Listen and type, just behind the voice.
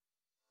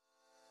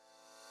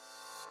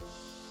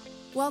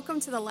Welcome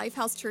to the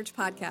Lifehouse Church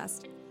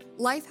podcast.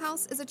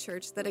 Lifehouse is a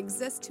church that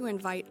exists to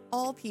invite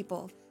all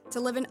people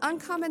to live an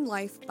uncommon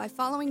life by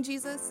following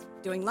Jesus,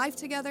 doing life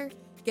together,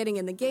 getting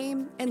in the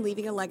game, and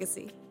leaving a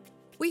legacy.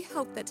 We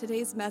hope that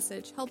today's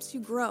message helps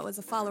you grow as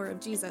a follower of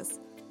Jesus,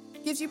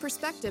 gives you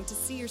perspective to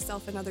see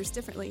yourself and others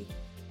differently,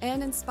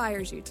 and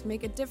inspires you to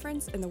make a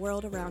difference in the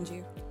world around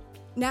you.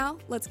 Now,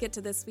 let's get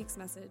to this week's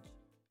message.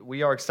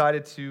 We are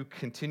excited to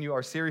continue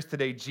our series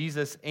today,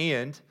 Jesus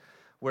and,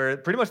 where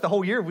pretty much the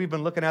whole year we've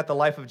been looking at the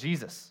life of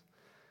Jesus.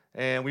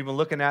 And we've been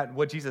looking at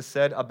what Jesus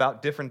said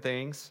about different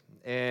things.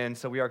 And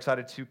so we are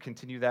excited to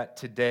continue that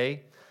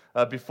today.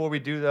 Before we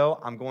do, though,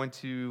 I'm going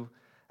to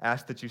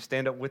ask that you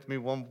stand up with me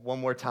one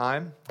more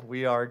time.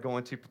 We are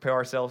going to prepare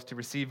ourselves to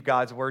receive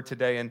God's word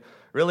today. And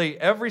really,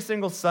 every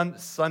single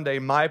Sunday,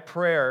 my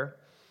prayer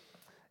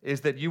is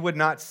that you would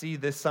not see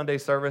this Sunday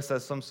service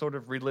as some sort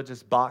of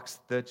religious box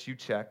that you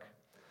check,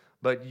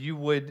 but you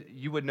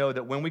would know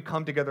that when we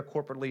come together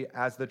corporately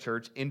as the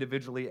church,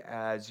 individually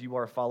as you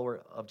are a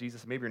follower of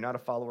Jesus, maybe you're not a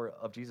follower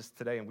of Jesus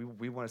today, and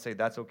we want to say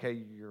that's okay,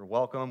 you're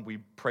welcome. We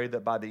pray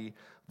that by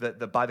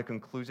the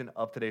conclusion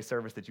of today's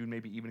service that you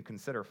maybe even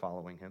consider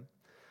following him.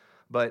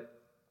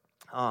 But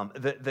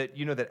that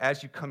you know that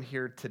as you come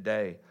here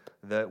today,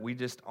 that we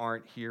just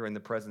aren't here in the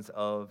presence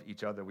of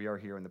each other. We are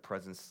here in the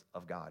presence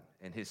of God,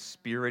 and his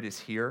Spirit is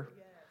here.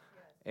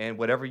 And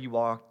whatever you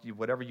walked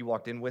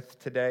in with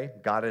today,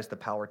 God has the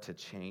power to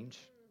change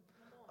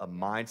a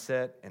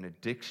mindset, an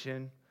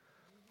addiction.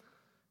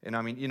 And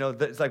I mean, you know,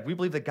 it's like we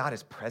believe that God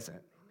is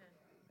present.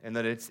 And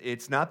that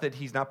it's not that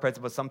he's not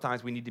present, but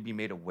sometimes we need to be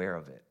made aware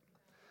of it.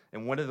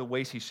 And one of the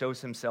ways he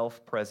shows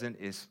himself present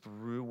is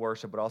through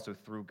worship, but also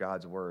through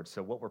God's word.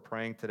 So what we're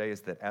praying today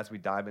is that as we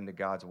dive into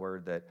God's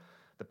word, that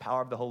the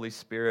power of the Holy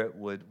Spirit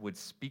would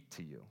speak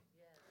to you.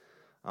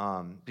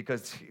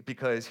 Because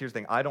here's the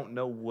thing, I don't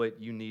know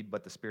what you need,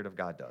 but the Spirit of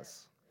God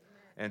does.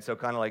 And so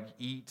kind of like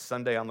each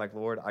Sunday, I'm like,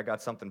 Lord, I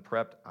got something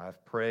prepped.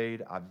 I've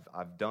prayed.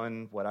 I've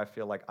done what I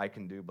feel like I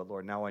can do. But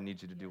Lord, now I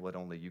need you to do what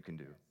only you can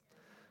do.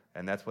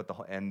 And that's what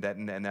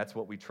that's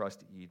what we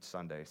trust each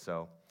Sunday.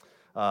 So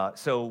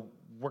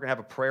we're gonna have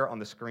a prayer on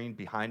the screen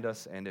behind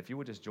us. And if you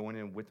would just join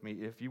in with me,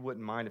 if you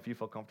wouldn't mind, if you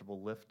feel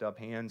comfortable, lift up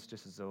hands,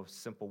 just as a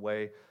simple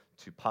way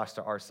to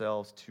posture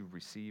ourselves to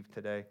receive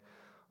today.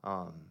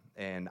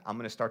 And I'm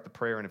going to start the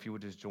prayer, and if you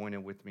would just join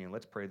in with me, and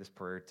let's pray this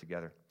prayer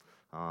together,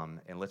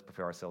 and let's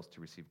prepare ourselves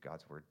to receive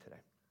God's word today.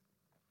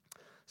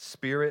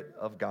 Spirit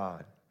of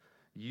God,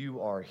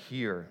 you are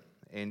here,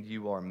 and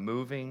you are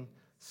moving,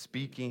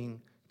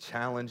 speaking,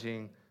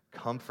 challenging,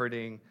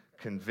 comforting,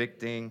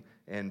 convicting,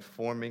 and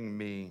forming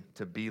me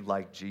to be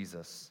like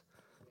Jesus.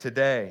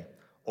 Today,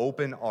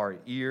 open our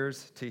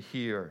ears to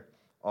hear,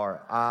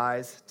 our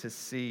eyes to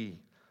see,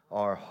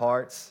 our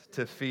hearts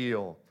to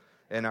feel,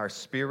 and our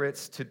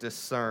spirits to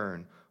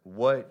discern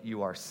what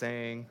you are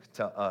saying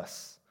to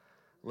us.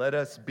 Let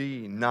us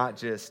be not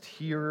just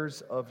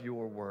hearers of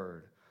your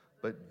word,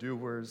 but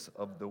doers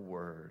of the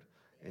word.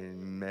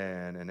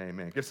 Amen and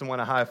amen. Give someone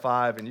a high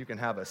five, and you can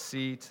have a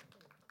seat.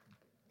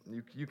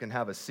 You can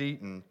have a seat,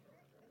 and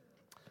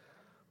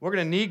we're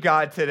going to need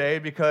God today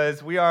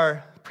because we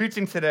are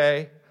preaching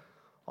today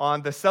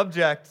on the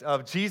subject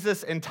of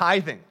Jesus and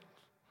tithing.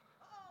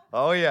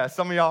 Oh yeah,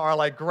 some of y'all are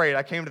like, great,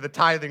 I came to the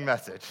tithing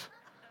message.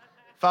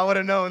 If I would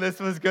have known this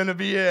was going to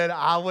be it,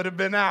 I would have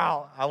been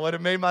out. I would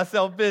have made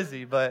myself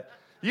busy. But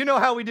you know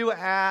how we do it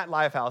at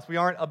Lifehouse. We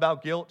aren't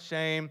about guilt,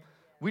 shame.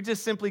 We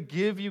just simply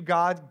give you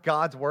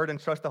God's word and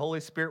trust the Holy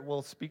Spirit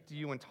will speak to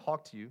you and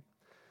talk to you.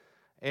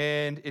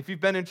 And if you've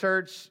been in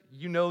church,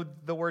 you know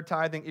the word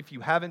tithing. If you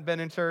haven't been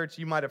in church,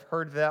 you might have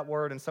heard that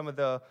word and some of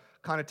the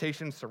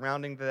connotations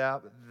surrounding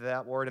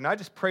that word. And I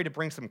just pray to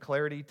bring some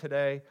clarity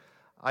today.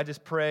 I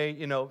just pray,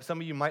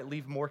 some of you might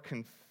leave more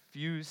confused,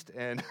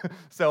 and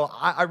so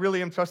I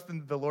really am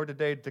trusting the Lord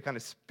today to kind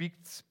of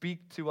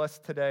speak to us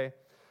today,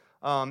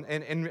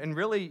 and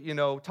really,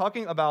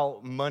 talking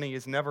about money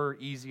is never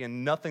easy,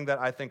 and nothing that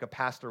I think a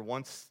pastor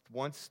wants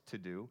to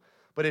do.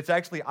 But it's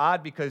actually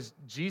odd because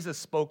Jesus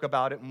spoke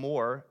about it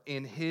more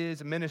in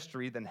his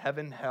ministry than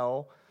heaven,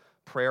 hell,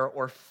 prayer,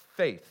 or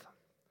faith.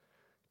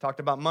 He talked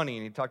about money,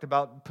 and he talked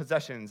about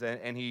possessions,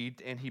 and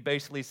he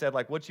basically said,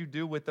 like, what you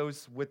do with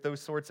those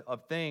sorts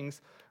of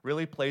things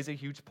really plays a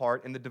huge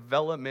part in the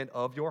development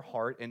of your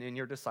heart and in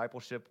your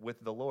discipleship with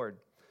the Lord.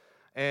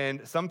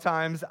 And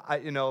sometimes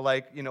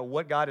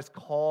what God has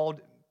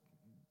called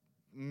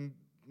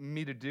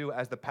me to do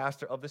as the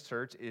pastor of this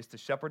church is to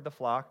shepherd the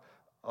flock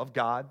of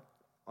God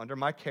under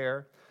my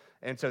care.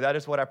 And so that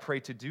is what I pray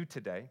to do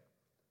today.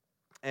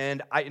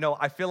 And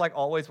I feel like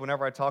always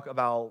whenever I talk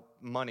about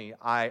money,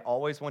 I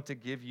always want to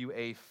give you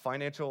a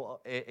financial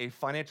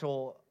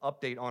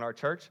update on our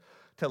church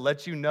to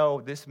let you know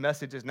this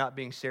message is not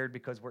being shared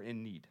because we're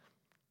in need,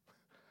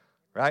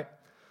 right?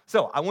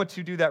 So I want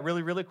to do that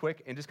really, really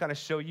quick and just kind of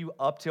show you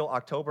up till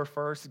October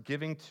 1st,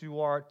 giving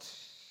to our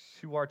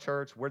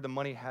church, where the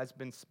money has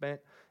been spent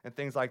and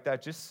things like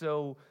that, just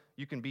so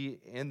you can be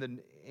in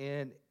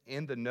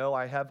in the know.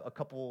 I have a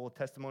couple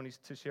testimonies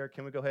to share.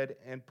 Can we go ahead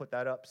and put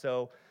that up?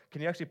 So can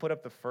you actually put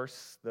up the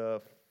first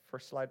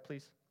slide,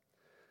 please?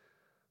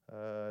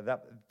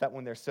 That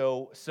one there.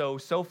 So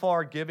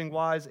far, giving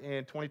wise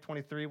in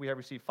 2023, we have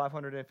received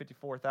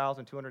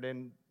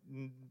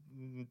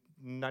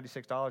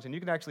 $554,296, and you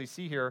can actually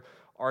see here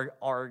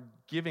our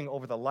giving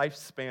over the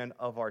lifespan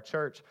of our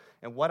church.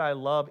 And what I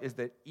love is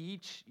that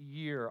each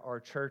year our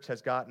church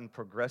has gotten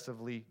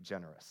progressively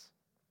generous.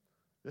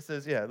 Let's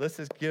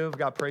just give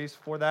God praise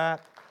for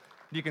that.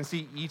 You can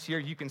see each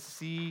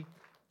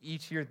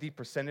year the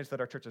percentage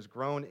that our church has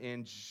grown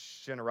in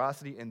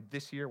generosity, and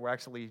this year we're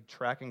actually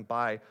tracking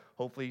by,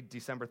 hopefully,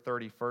 December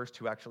 31st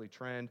to actually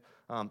trend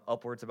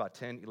upwards about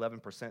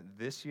 10-11%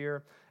 this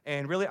year.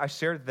 And really, I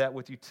shared that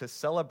with you to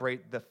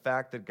celebrate the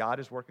fact that God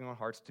is working on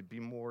hearts to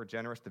be more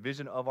generous. The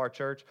vision of our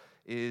church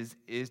is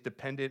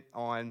dependent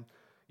on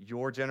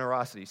your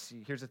generosity.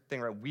 See, here's the thing,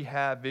 right? We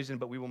have vision,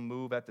 but we will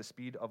move at the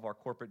speed of our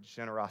corporate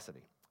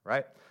generosity,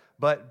 right?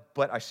 But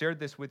I shared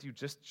this with you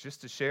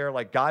just to share,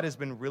 like, God has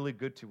been really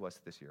good to us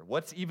this year.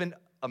 What's even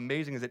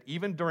amazing is that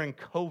even during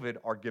COVID,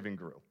 our giving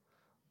grew.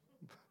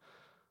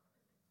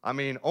 I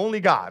mean,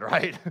 only God,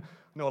 right?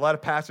 A lot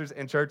of pastors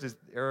and churches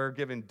are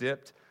giving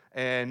dipped.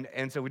 And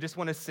so we just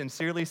want to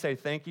sincerely say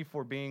thank you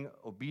for being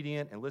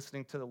obedient and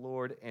listening to the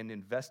Lord and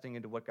investing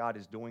into what God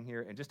is doing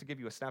here. And just to give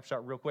you a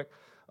snapshot real quick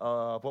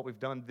of what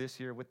we've done this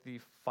year with the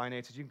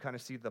finances, you can kind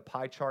of see the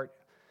pie chart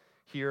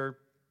here.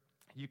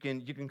 You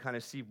can kind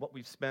of see what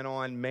we've spent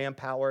on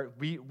manpower.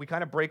 We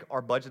kind of break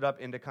our budget up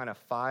into kind of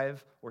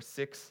 5 or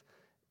 6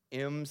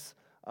 M's: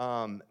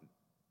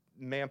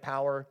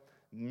 manpower,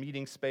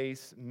 meeting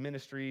space,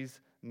 ministries,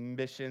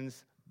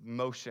 missions,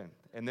 motion.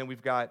 And then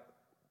we've got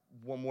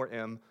one more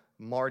M,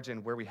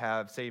 margin, where we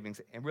have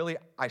savings. And really,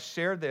 I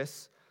share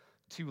this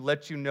to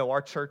let you know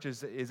our church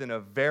is in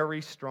a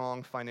very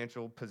strong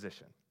financial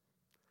position.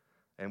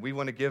 And we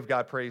want to give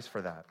God praise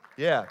for that.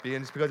 Yeah,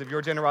 it's because of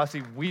your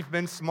generosity. We've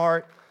been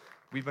smart.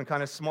 We've been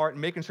kind of smart in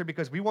making sure,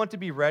 because we want to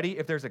be ready.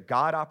 If there's a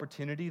God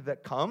opportunity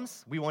that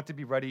comes, we want to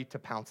be ready to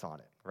pounce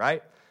on it,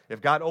 right? If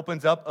God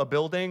opens up a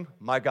building,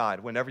 my God,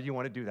 whenever you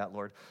want to do that,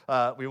 Lord,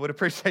 we would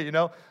appreciate,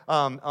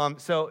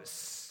 So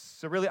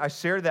really, I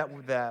share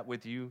that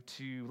with you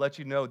to let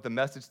you know the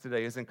message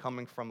today isn't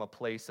coming from a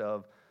place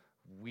of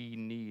we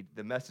need.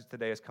 The message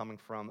today is coming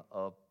from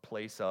a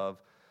place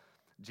of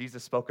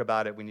Jesus spoke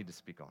about it, we need to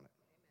speak on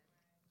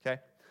it.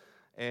 Okay?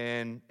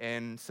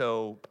 And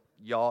so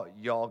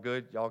y'all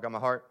good? Y'all got my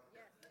heart?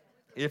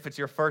 If it's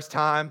your first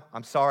time,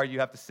 I'm sorry you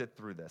have to sit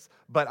through this.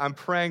 But I'm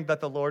praying that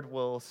the Lord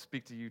will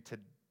speak to you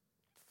today.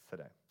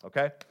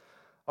 Okay?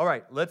 All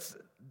right, let's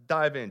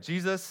dive in.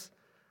 Jesus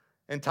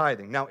and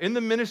tithing. Now, in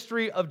the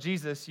ministry of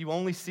Jesus, you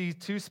only see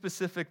 2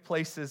 specific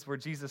places where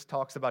Jesus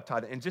talks about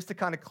tithing. And just to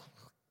kind of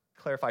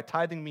clarify,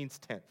 tithing means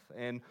tenth.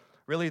 And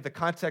really the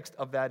context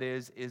of that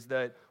is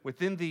that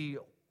within the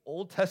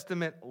Old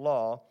Testament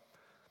law,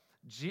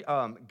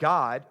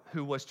 God,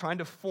 who was trying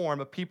to form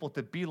a people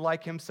to be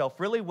like himself,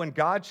 really when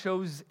God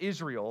chose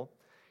Israel,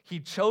 he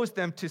chose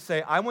them to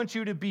say, I want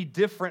you to be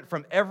different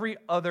from every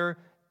other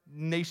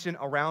nation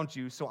around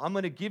you, so I'm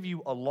going to give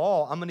you a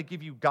law, I'm going to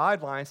give you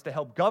guidelines to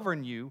help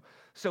govern you,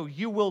 so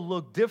you will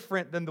look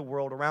different than the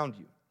world around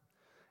you.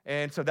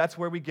 And so that's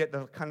where we get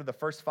the kind of the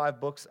first 5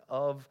 books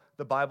of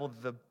the Bible,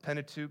 the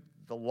Pentateuch,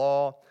 the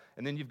law,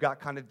 and then you've got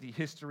kind of the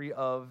history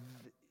of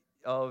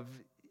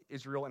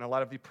Israel and a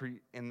lot of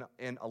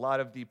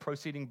the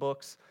preceding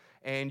books.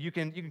 And you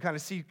can kind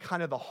of see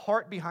kind of the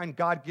heart behind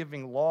God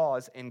giving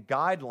laws and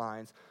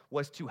guidelines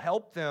was to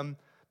help them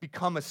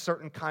become a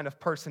certain kind of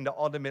person to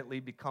ultimately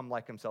become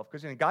like himself.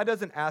 Because God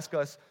doesn't ask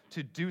us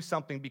to do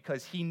something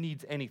because he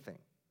needs anything.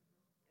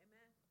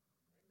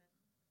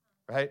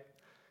 Amen. Right?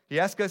 He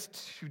asks us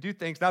to do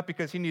things not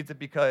because he needs it,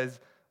 because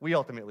we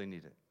ultimately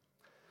need it.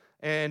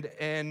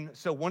 And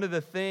so one of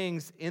the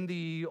things in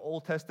the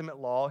Old Testament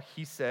law,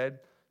 he said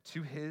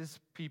to his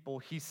people,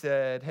 he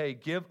said, hey,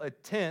 give a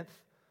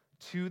tenth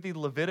to the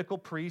Levitical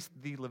priest.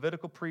 The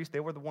Levitical priests, they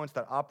were the ones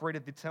that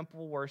operated the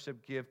temple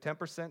worship. Give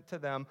 10% to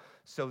them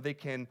so they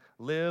can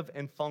live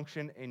and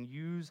function and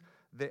use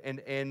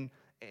and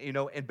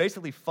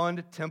basically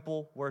fund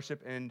temple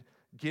worship, and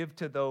give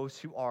to those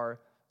who are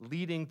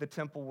leading the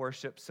temple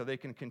worship so they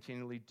can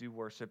continually do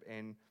worship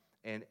and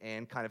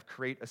kind of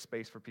create a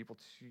space for people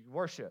to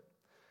worship.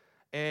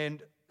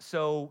 And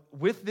so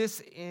with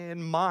this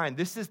in mind,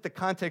 this is the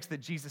context that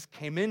Jesus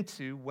came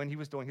into when he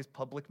was doing his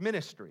public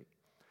ministry.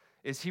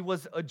 Is he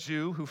was a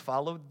Jew who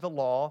followed the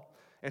law,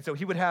 and so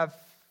he would have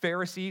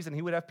Pharisees and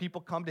he would have people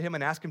come to him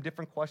and ask him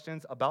different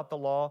questions about the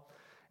law.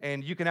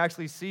 And you can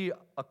actually see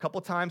a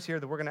couple times here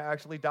that we're going to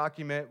actually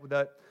document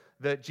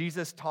that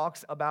Jesus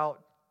talks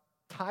about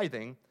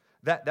tithing.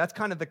 That's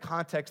kind of the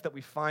context that we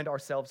find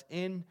ourselves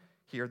in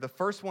here. The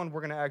first one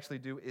we're going to actually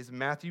do is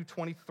Matthew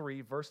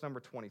 23, verse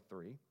number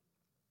 23.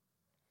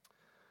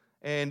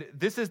 And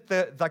this is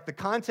the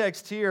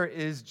context here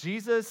is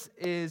Jesus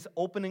is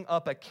opening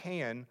up a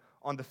can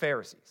on the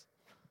Pharisees.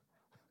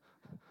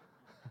 I'm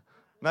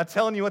not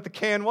telling you what the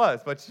can was,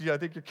 but I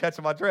think you're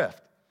catching my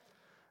drift.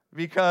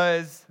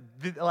 Because,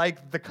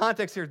 the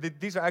context here,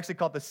 these are actually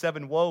called the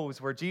 7 woes,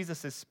 where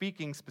Jesus is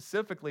speaking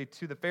specifically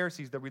to the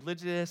Pharisees, the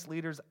religious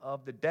leaders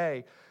of the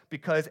day,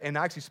 and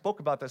I actually spoke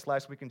about this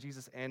last week in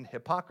Jesus and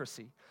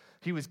hypocrisy.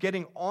 He was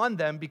getting on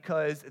them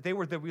because they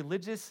were the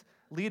religious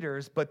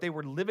leaders, but they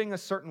were living a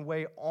certain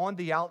way on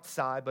the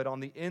outside, but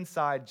on the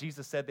inside,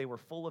 Jesus said they were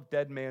full of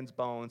dead man's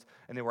bones,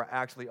 and they were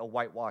actually a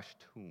whitewashed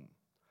tomb.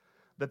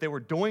 That they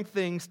were doing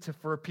things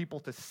for people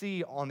to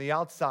see on the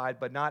outside,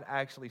 but not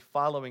actually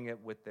following it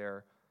with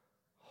their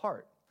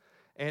heart.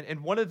 And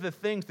one of the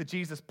things that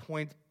Jesus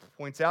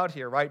points out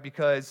here, right,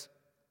 because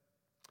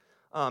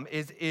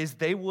is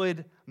they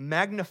would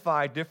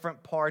magnify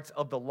different parts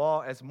of the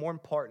law as more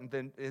important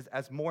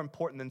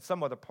than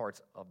some other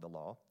parts of the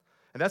law.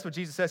 And that's what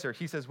Jesus says here.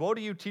 He says, "Woe to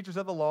you, teachers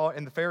of the law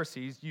and the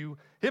Pharisees, you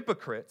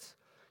hypocrites!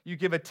 You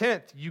give a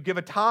tenth, you give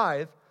a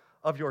tithe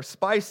of your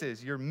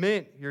spices, your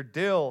mint, your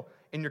dill,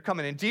 and your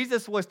cumin." And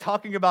Jesus was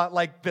talking about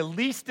the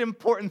least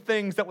important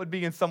things that would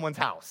be in someone's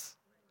house.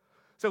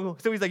 So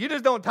he's like, you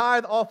just don't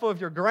tithe off of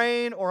your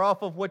grain or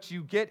off of what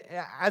you get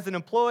as an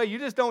employee. You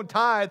just don't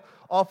tithe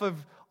off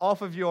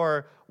of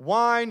your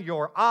wine,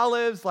 your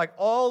olives,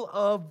 all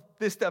of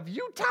this stuff.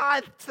 You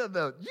tithe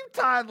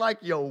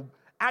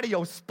out of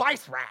your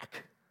spice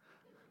rack.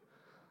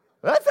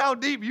 That's how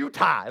deep you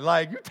tithe.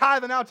 You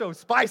tithing out your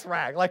spice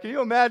rack. Can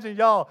you imagine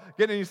y'all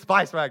getting in your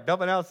spice rack,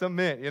 dumping out some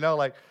mint,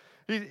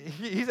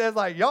 He says,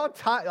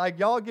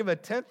 y'all give a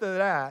tenth of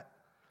that,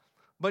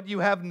 but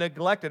you have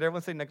neglected.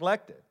 Everyone say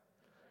neglected.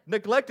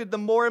 Neglected the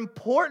more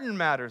important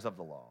matters of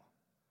the law.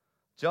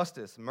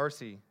 Justice,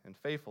 mercy, and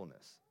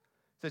faithfulness.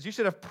 He says you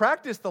should have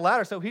practiced the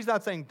latter. So he's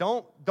not saying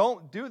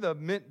don't do the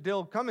mint,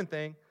 dill, cumin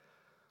thing,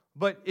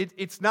 but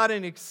it's not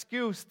an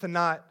excuse to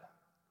not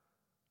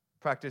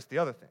practice the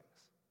other things.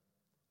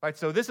 Right,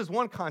 so this is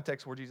one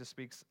context where Jesus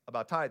speaks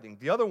about tithing.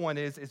 The other one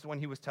is when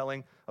he was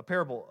telling a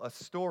parable, a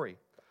story.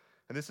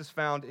 And this is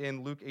found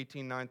in Luke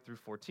 18:9 through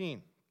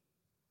 14.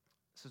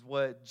 This is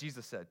what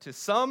Jesus said. To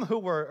some who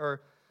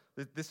were,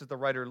 this is the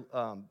writer,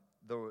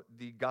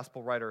 the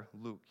gospel writer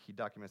Luke, he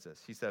documents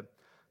this. He said,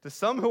 to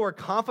some who were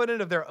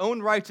confident of their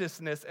own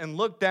righteousness and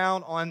looked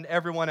down on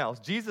everyone else,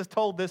 Jesus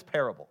told this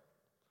parable.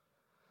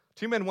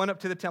 2 men went up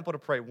to the temple to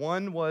pray.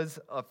 One was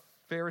a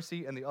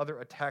Pharisee and the other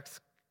a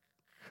tax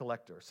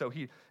collector. So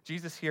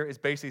Jesus here is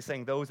basically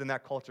saying those in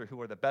that culture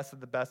who are the best of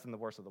the best and the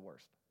worst of the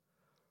worst.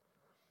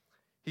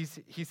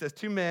 He says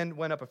 2 men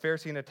went up, a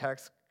Pharisee and a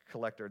tax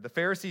collector. The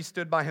Pharisee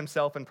stood by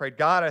himself and prayed,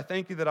 "God, I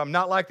thank you that I'm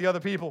not like the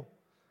other people."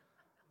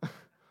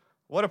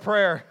 What a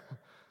prayer.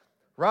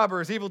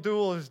 Robbers,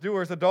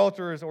 evildoers,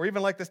 adulterers, or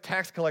even like this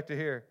tax collector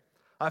here.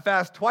 I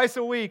fast twice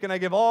a week and I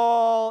give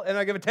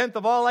a tenth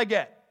of all I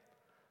get.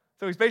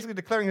 So he's basically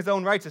declaring his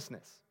own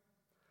righteousness.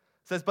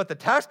 It says, but the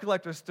tax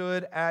collector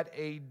stood at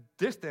a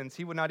distance.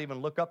 He would not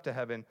even look up to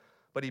heaven,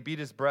 but he beat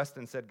his breast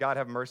and said, "God,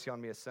 have mercy on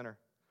me, a sinner."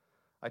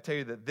 I tell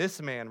you that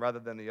this man, rather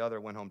than the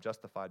other, went home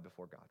justified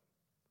before God.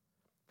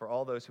 For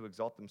all those who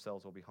exalt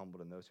themselves will be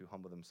humbled, and those who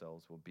humble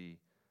themselves will be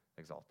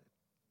exalted.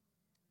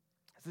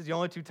 This is the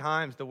only 2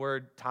 times the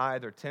word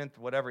tithe or tenth,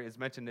 whatever, is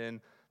mentioned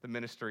in the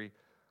ministry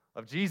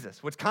of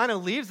Jesus, which kind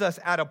of leaves us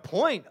at a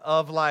point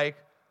of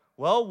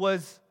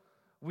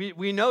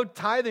we know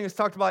tithing is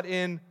talked about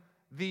in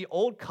the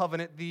Old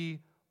Covenant, the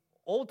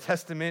Old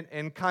Testament,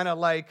 and kind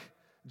of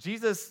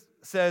Jesus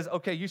says,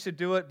 okay, you should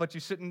do it, but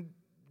you shouldn't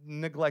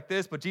neglect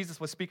this. But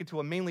Jesus was speaking to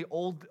a mainly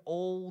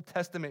Old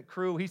Testament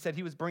crew. He said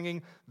he was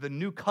bringing the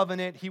new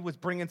covenant. He was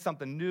bringing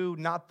something new,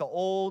 not the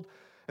old.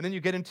 And then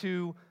you get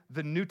into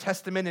the New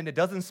Testament, and it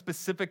doesn't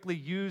specifically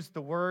use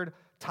the word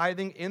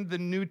tithing in the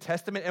New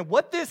Testament. And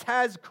what this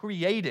has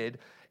created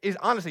is,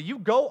 honestly, you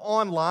go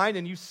online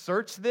and you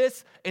search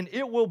this, and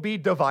it will be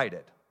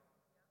divided.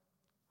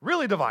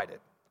 Really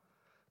divided.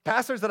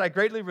 Pastors that I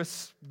greatly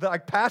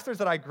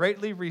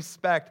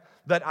respect,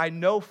 that I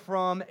know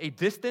from a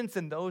distance,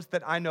 and those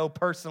that I know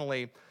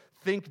personally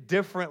think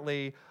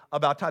differently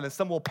about tithing.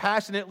 Some will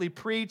passionately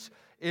preach,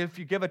 if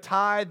you give a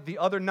tithe, the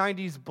other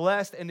 90's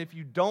blessed, and if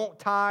you don't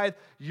tithe,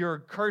 you're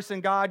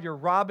cursing God, you're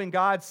robbing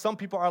God. Some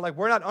people are like,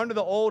 we're not under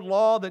the old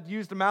law that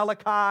used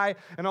Malachi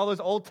and all those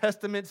Old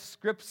Testament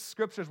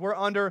scriptures. We're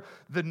under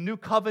the new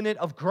covenant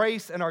of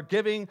grace, and our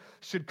giving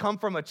should come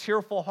from a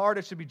cheerful heart.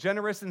 It should be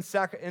generous and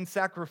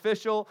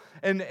sacrificial.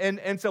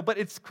 But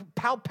it's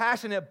how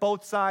passionate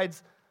both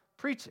sides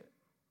preach it.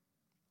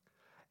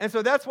 And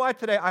so that's why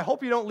today, I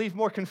hope you don't leave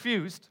more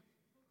confused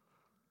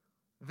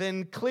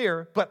than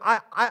clear, but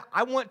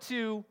I want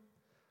to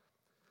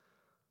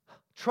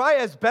try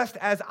as best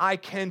as I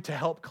can to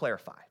help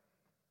clarify.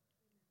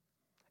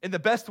 In the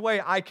best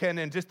way I can,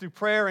 and just through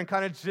prayer and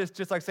kind of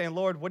just like saying,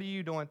 Lord, what are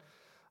you doing?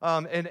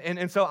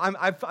 So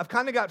I've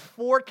kind of got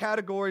 4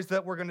 categories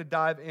that we're going to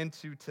dive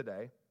into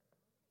today.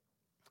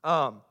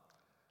 The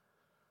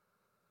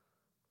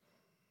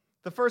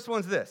first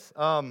one's this.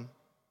 Why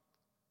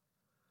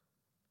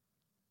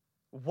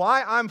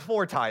I'm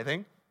for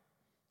tithing.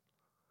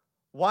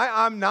 Why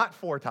I'm not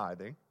for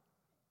tithing,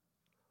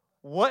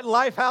 what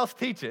Lifehouse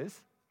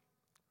teaches,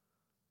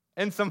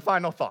 and some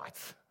final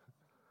thoughts.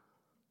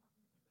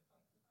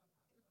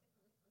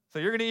 So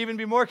you're going to even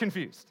be more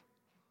confused.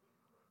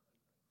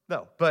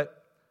 No,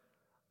 but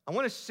I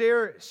want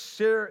to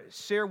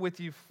share with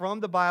you from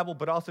the Bible,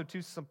 but also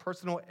to some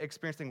personal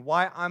experiencing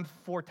why I'm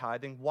for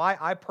tithing, why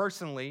I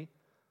personally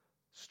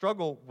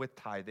struggle with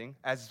tithing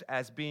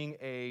as being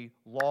a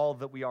law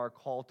that we are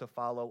called to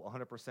follow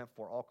 100%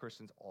 for all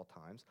Christians all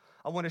times.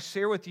 I want to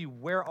share with you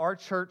where our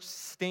church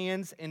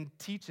stands and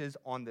teaches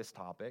on this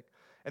topic,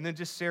 and then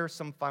just share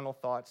some final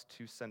thoughts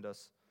to send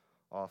us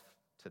off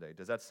today.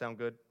 Does that sound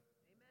good?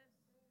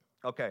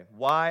 Amen. Okay,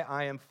 why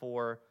I am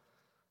for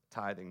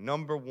tithing.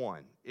 Number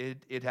one,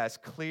 it has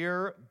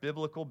clear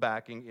biblical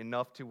backing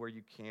enough to where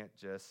you can't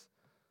just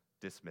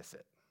dismiss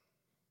it.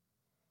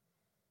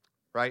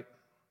 Right?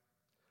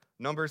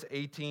 Numbers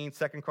 18,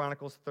 2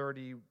 Chronicles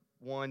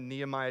 31,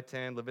 Nehemiah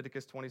 10,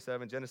 Leviticus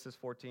 27, Genesis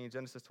 14,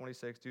 Genesis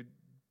 26,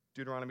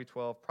 Deuteronomy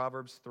 12,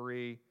 Proverbs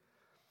 3,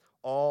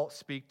 all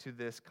speak to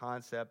this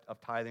concept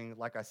of tithing.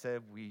 Like I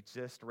said, we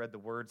just read the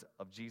words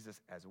of Jesus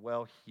as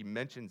well. He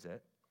mentions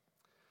it.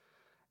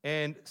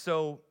 And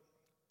so,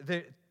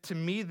 to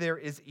me, there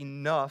is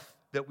enough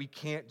that we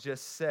can't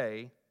just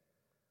say,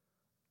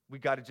 we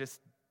got to just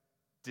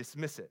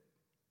dismiss it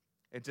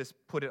and just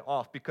put it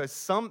off. Because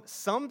some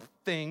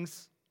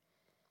things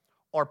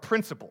are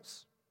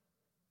principles.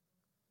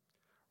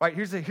 Right?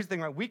 Here's the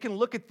thing, right? We can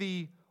look at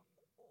the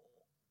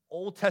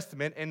Old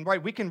Testament, and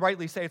right, we can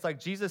rightly say it's like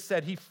Jesus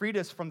said he freed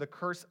us from the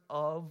curse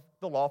of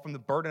the law, from the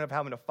burden of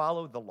having to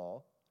follow the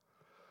law.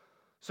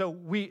 So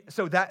we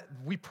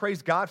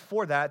praise God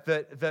for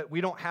that we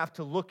don't have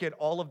to look at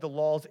all of the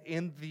laws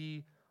in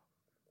the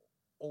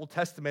Old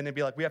Testament and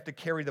be like, we have to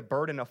carry the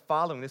burden of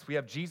following this. We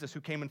have Jesus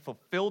who came and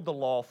fulfilled the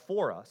law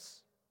for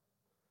us,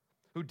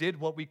 who did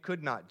what we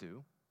could not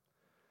do.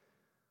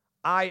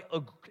 I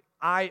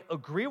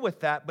agree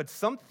with that, but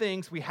some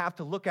things we have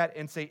to look at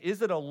and say,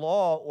 is it a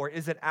law or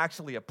is it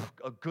actually a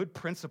good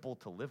principle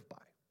to live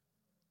by?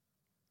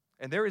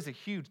 And there is a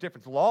huge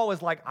difference. Law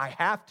is like, I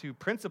have to.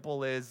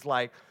 Principle is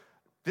like,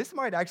 this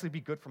might actually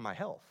be good for my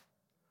health.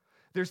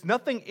 There's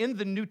nothing in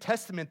the New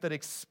Testament that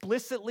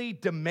explicitly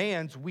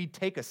demands we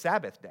take a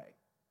Sabbath day.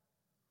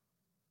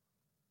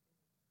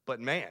 But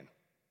man,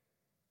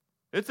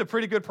 it's a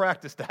pretty good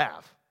practice to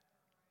have.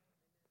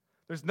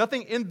 There's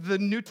nothing in the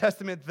New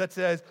Testament that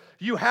says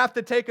you have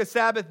to take a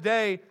Sabbath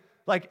day,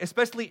 like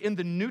especially in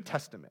the New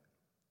Testament.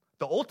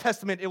 The Old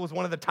Testament, it was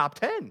one of the top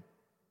 10.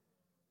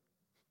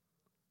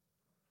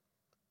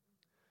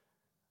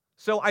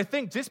 So I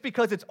think just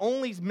because it's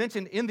only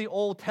mentioned in the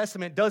Old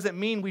Testament doesn't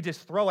mean we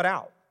just throw it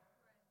out.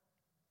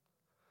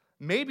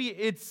 Maybe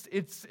it's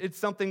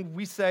something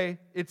we say,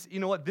 it's,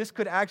 you know what, this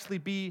could actually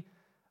be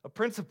a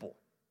principle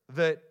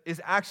that is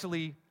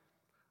actually,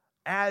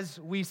 as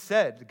we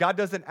said, God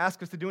doesn't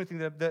ask us to do anything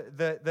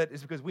that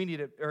is because we need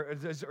it, or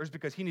is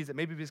because he needs it.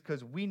 Maybe it's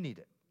because we need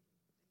it.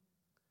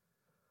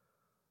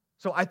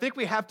 So I think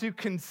we have to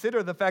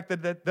consider the fact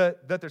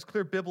that there's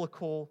clear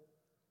biblical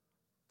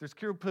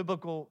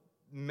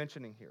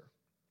mentioning here.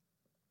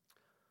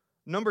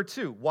 Number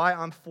two, why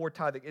I'm for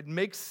tithing. It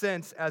makes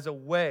sense as a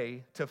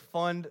way to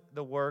fund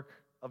the work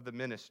of the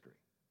ministry.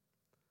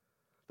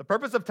 The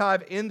purpose of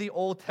tithe in the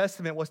Old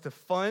Testament was to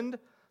fund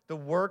the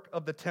work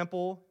of the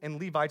temple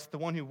and Levites, the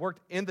one who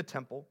worked in the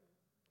temple,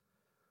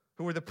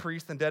 who were the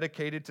priests and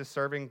dedicated to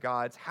serving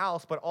God's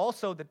house. But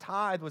also the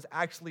tithe was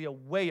actually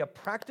a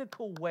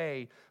practical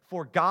way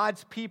for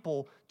God's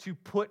people to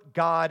put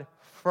God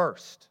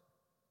first.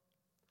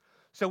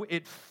 So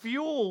it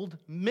fueled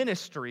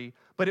ministry,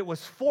 but it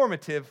was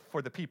formative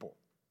for the people.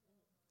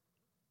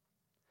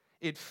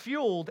 It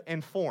fueled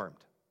and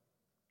formed.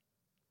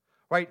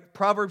 Right?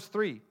 Proverbs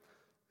 3,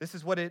 this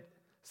is what it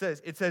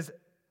says. It says,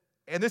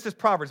 and this is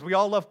Proverbs. We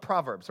all love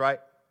Proverbs, right?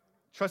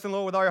 Trust in the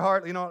Lord with all your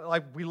heart. You know,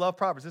 like we love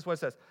Proverbs. This is what it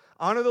says.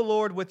 Honor the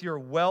Lord with your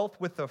wealth,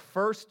 with the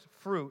first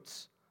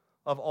fruits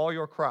of all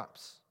your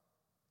crops.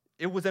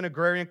 It was an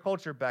agrarian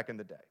culture back in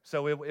the day.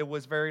 So it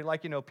was very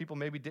like, you know, people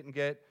maybe didn't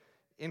get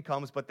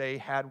incomes, but they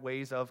had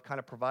ways of kind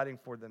of providing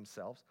for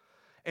themselves.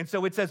 And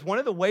so it says one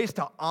of the ways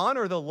to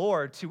honor the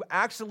Lord, to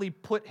actually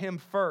put him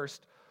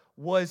first,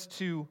 was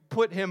to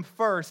put him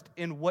first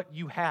in what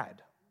you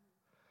had.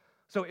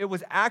 So it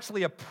was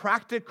actually a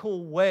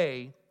practical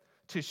way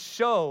to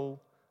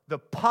show the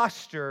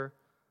posture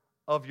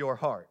of your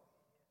heart.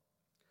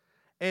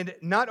 And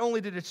not only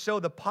did it show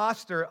the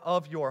posture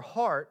of your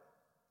heart,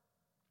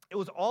 it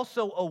was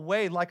also a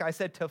way, like I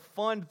said, to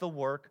fund the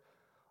work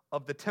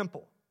of the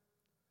temple.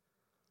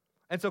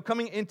 And so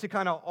coming into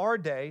kind of our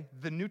day,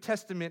 the New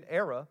Testament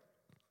era,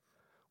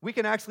 we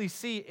can actually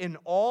see in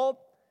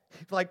all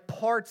like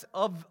parts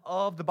of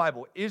the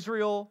Bible,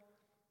 Israel,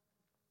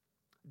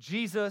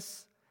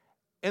 Jesus,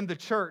 and the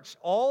church,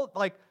 all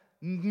like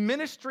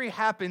ministry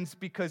happens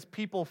because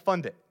people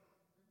fund it.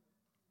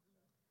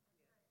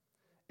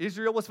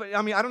 Israel was,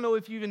 I don't know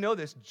if you even know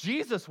this,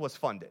 Jesus was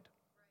funded.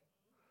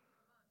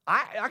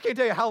 I can't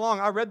tell you how long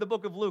I read the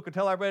book of Luke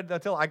until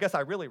I guess I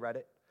really read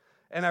it.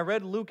 And I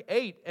read Luke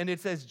 8, and it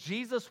says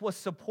Jesus was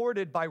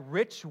supported by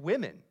rich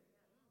women.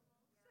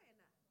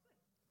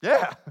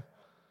 Yeah,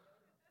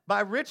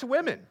 by rich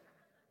women.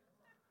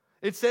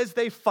 It says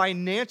they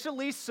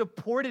financially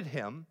supported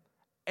him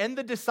and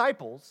the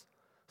disciples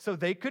so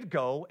they could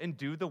go and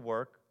do the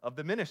work of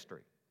the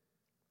ministry.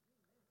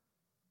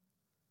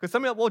 Because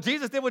some of you, well,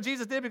 Jesus did what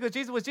Jesus did because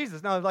Jesus was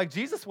Jesus. No, like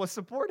Jesus was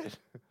supported.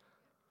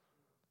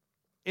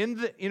 In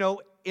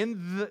the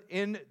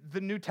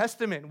New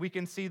Testament, we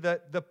can see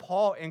that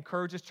Paul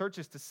encourages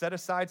churches to set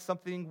aside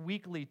something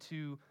weekly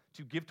to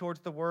give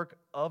towards the work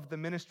of the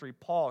ministry.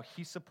 Paul,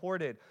 he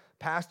supported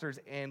pastors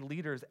and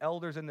leaders,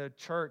 elders in the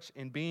church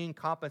in being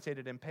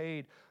compensated and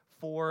paid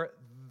for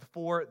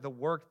the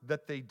work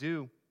that they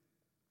do.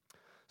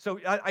 So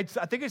I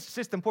think it's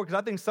just important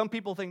because I think some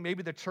people think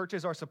maybe the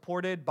churches are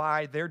supported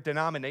by their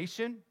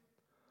denomination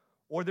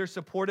or they're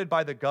supported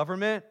by the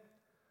government.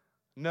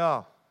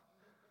 No.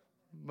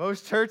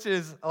 Most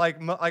churches,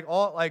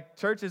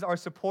 churches are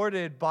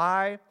supported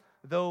by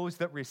those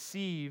that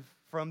receive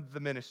from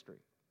the ministry.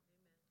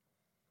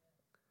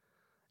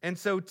 And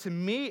so to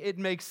me, it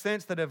makes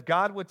sense that if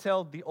God would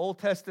tell the Old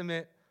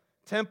Testament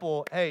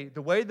temple, hey,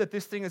 the way that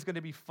this thing is going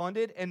to be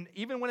funded, and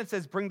even when it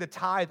says bring the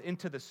tithe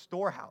into the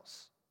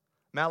storehouse,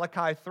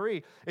 Malachi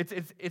 3,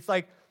 it's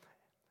like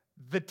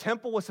the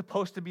temple was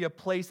supposed to be a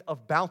place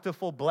of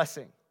bountiful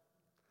blessing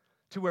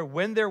to where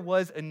when there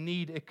was a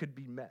need, it could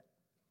be met.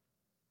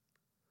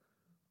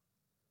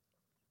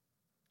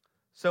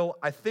 So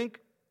I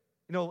think,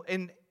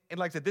 and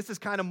like I said, this is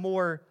kind of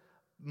more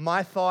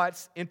my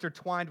thoughts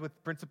intertwined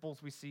with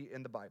principles we see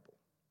in the Bible.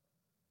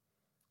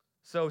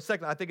 So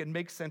second, I think it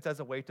makes sense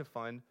as a way to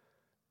fund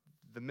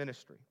the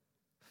ministry.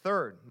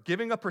 Third,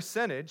 giving a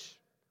percentage,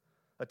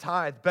 a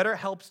tithe, better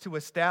helps to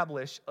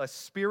establish a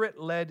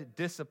spirit-led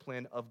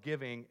discipline of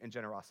giving and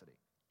generosity.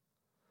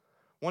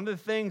 One of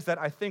the things that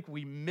I think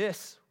we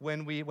miss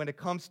when it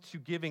comes to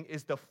giving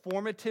is the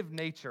formative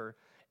nature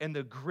and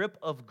the grip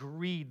of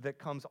greed that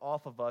comes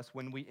off of us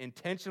when we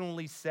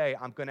intentionally say,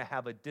 I'm going to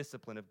have a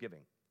discipline of giving.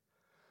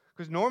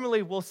 Because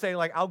normally we'll say,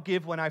 I'll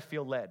give when I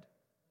feel led.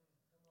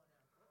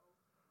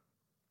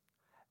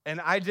 And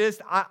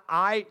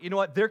you know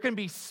what? There can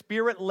be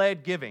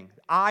spirit-led giving.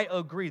 I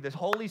agree. The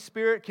Holy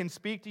Spirit can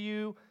speak to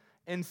you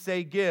and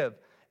say, give.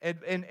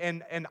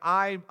 And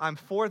I'm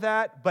for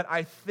that, but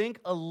I think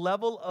a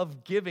level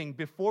of giving,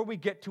 before we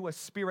get to a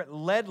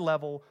spirit-led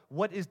level,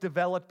 what is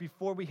developed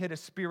before we hit a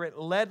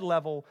spirit-led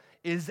level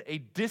is a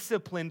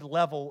disciplined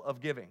level of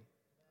giving.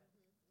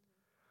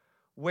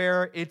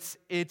 Where it's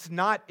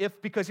not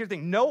because here's the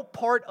thing, no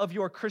part of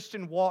your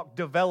Christian walk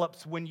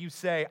develops when you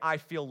say, I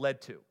feel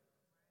led to.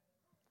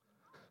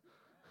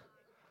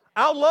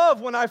 I'll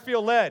love when I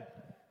feel led.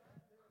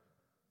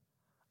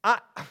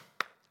 I'll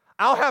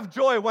have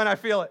joy when I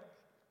feel it.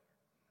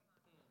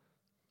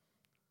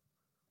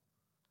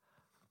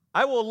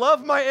 I will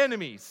love my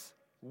enemies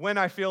when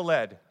I feel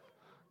led.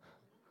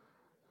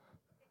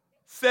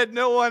 Said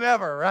no one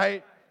ever,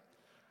 right?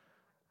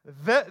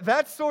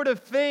 That sort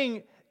of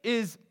thing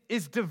is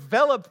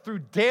developed through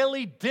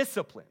daily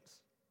disciplines.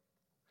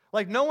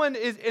 Like no one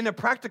is in a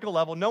practical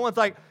level. No one's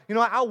like,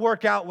 I'll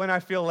work out when I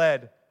feel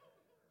led.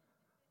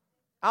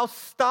 I'll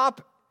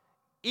stop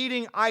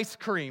eating ice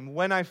cream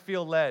when I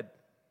feel led.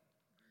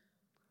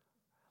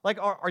 Like,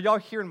 are y'all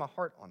hearing my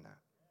heart on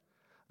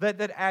that?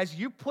 That as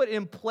you put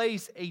in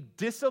place a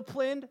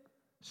disciplined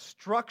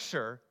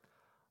structure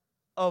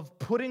of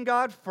putting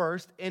God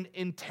first and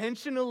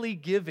intentionally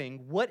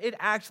giving, what it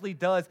actually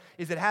does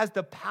is it has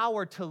the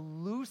power to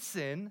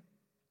loosen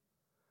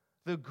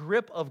the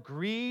grip of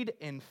greed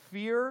and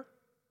fear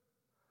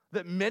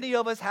that many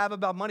of us have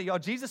about money. Y'all,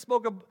 Jesus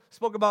spoke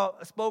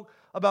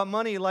about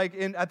money like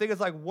I think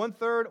it's like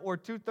 1/3 or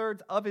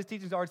 2/3 of his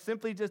teachings are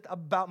simply just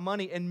about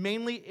money. And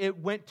mainly it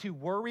went to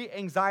worry,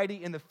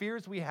 anxiety, and the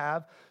fears we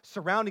have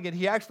surrounding it.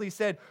 He actually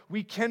said,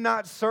 we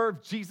cannot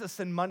serve Jesus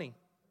and money.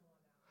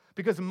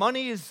 Because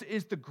money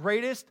is the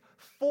greatest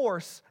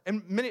force.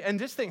 And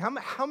just think,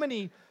 how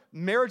many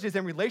marriages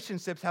and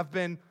relationships have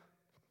been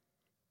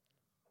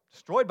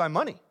destroyed by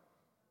money?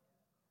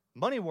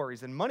 Money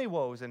worries and money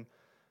woes. And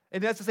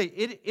that's to say,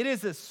 it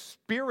is a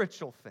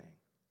spiritual thing.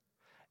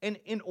 And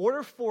in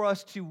order for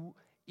us to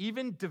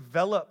even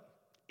develop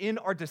in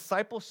our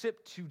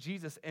discipleship to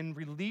Jesus and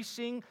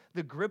releasing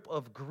the grip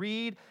of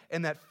greed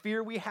and that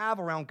fear we have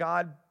around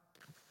God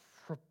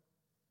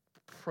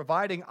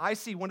providing, I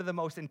see one of the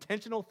most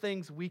intentional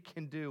things we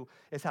can do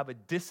is have a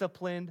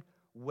disciplined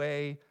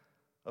way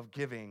of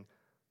giving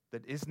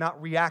that is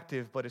not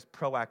reactive but is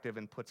proactive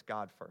and puts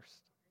God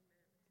first.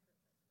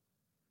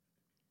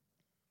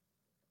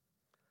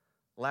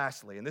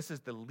 Lastly, and this is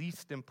the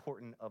least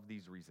important of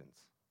these reasons,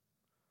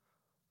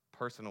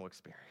 personal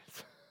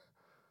experience.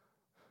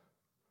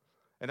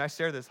 And I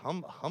share this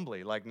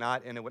humbly, like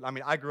not in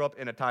I grew up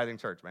in a tithing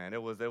church, man.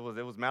 It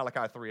was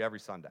Malachi 3 every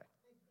Sunday.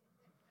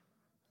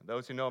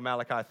 Those who know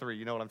Malachi 3,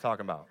 you know what I'm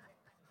talking about.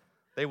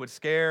 They would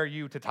scare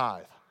you to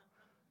tithe.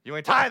 You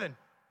ain't tithing,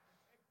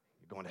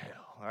 you're going to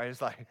hell. All right?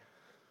 It's like,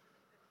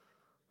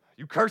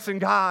 you cursing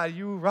God,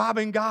 you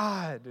robbing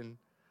God. And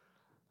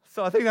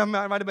so I think that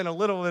might have been a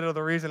little bit of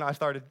the reason I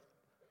started,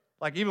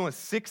 like even with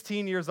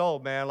 16 years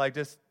old, man, like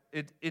just,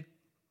 it's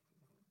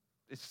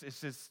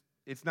just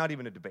it's not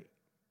even a debate.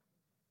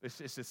 It's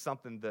just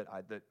something that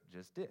that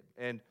just did.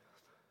 And,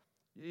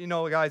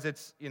 guys,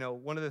 it's,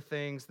 one of the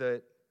things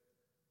that,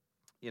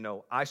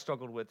 I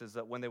struggled with is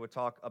that when they would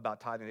talk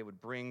about tithing, they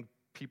would bring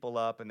people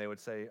up and they would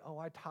say, oh,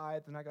 I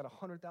tithed and I got a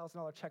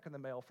 $100,000 check in the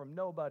mail from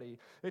nobody.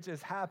 It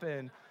just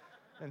happened.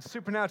 And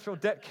supernatural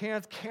debt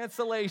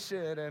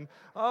cancellation. And,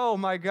 oh,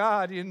 my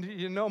God,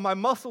 my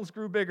muscles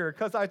grew bigger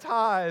because I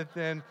tithed.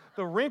 And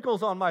the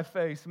wrinkles on my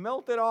face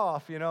melted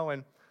off,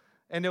 And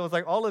it was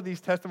like all of these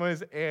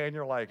testimonies, and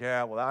you're like,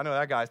 yeah, well, I know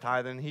that guy's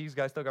tithing. He's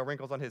still got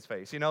wrinkles on his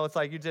face. It's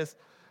like you just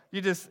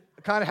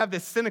kind of have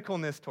this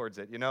cynicalness towards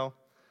it,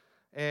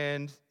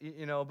 And,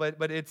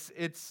 but it's,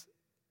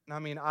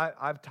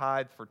 I've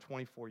tithed for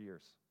 24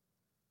 years.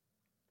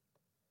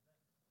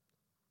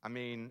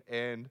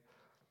 And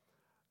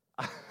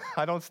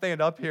I don't stand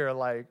up here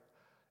like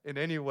in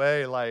any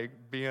way like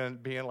being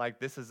like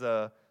this is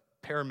a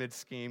pyramid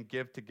scheme,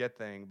 give to get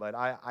thing, but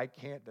I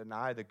can't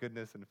deny the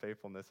goodness and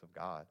faithfulness of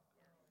God.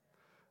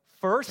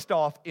 First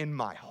off, in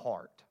my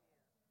heart.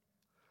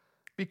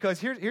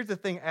 Because here's the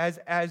thing,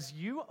 as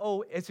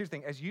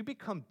you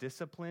become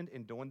disciplined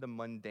in doing the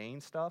mundane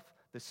stuff,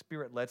 the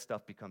Spirit-led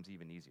stuff becomes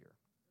even easier.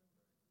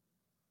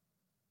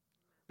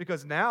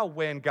 Because now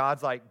when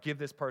God's like, give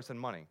this person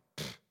money,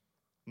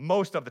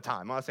 most of the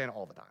time, I'm not saying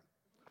all the time,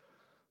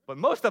 but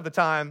most of the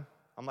time,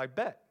 I'm like,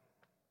 bet.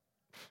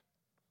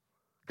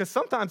 Because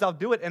sometimes I'll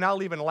do it and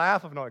I'll even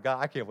laugh of knowing, God,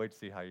 I can't wait to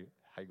see how you're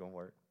going to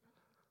work.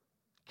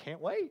 Can't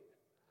wait.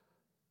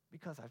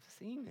 Because I've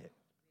seen it.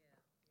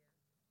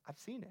 I've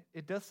seen it.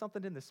 It does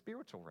something in the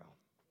spiritual realm.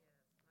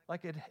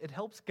 Like it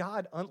helps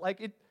God.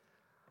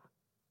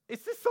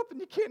 It's just something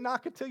you can't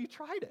knock until you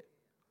tried it.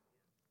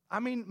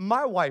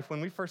 My wife,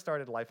 when we first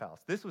started Lifehouse,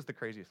 this was the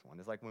craziest one.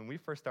 It's like when we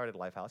first started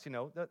Lifehouse,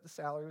 the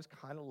salary was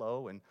kind of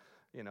low and,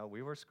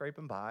 we were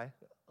scraping by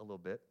a little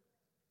bit.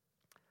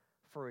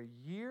 For a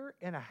year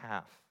and a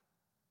half,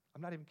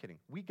 I'm not even kidding,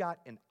 we got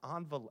an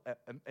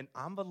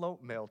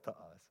envelope mailed to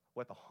us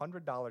with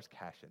 $100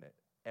 cash in it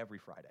every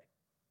Friday.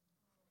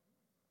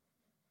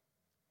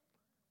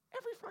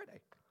 Every Friday.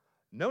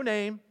 No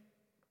name,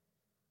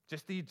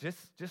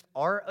 just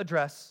our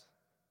address,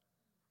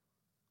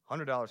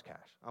 $100 cash.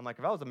 I'm like,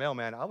 if I was a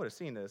mailman, I would have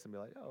seen this and be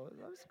like, oh,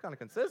 that's kind of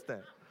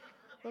consistent.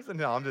 Listen,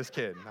 no, I'm just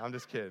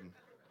kidding.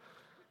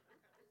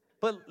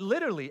 But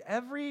literally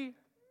every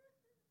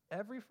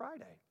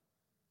Friday,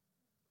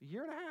 a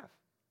year and a half.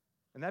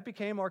 And that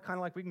became our kind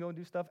of like we can go and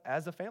do stuff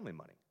as a family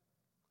money.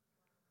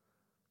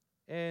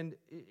 And,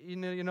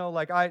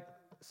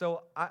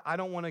 I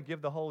don't want to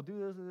give the whole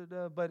do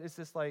this, but it's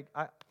just like,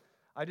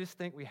 I just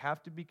think we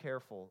have to be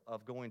careful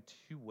of going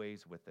two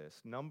ways with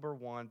this. Number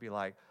one, be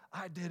like,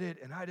 I did it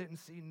and I didn't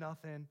see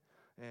nothing,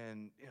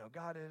 and,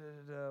 God did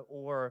it,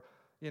 or,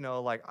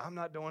 I'm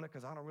not doing it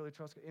because I don't really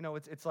trust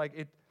God. It's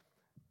like,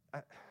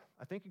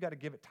 I think you got to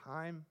give it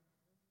time.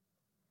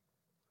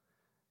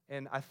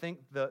 And I think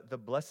the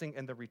blessing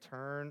and the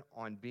return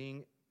on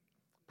being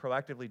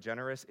proactively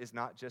generous is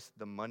not just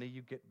the money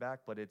you get back,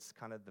 but it's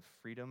kind of the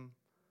freedom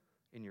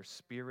in your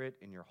spirit,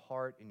 in your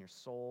heart, in your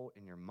soul,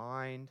 in your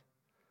mind.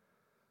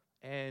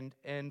 And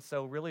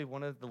so really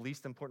one of the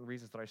least important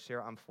reasons that I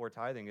share I'm for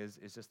tithing is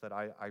just that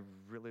I've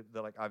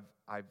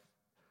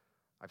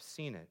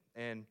seen it.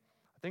 And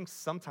I think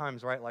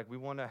sometimes, right, like we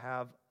want to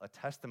have a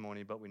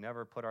testimony, but we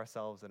never put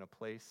ourselves in a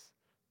place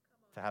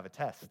to have a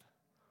test.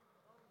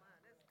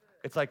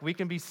 It's like we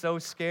can be so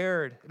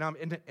scared,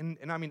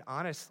 and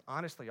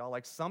honestly, y'all,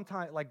 like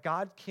sometimes, like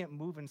God can't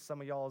move in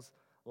some of y'all's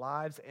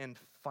lives and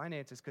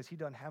finances because He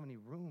doesn't have any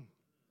room.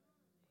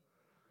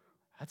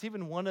 That's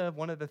even one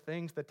of the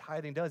things that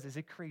tithing does is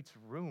it creates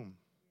room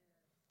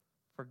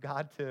for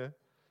God to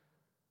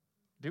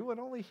do what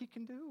only He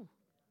can do.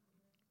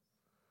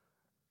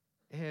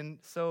 And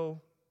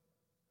so,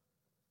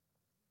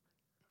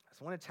 I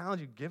just want to challenge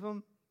you: give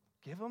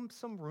him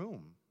some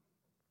room.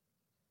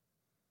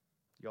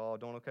 Y'all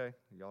doing okay?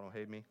 Y'all don't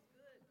hate me?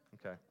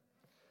 Okay.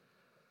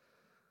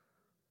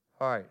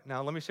 All right,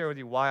 now let me share with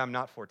you why I'm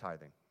not for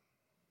tithing.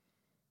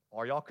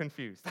 Are y'all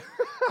confused?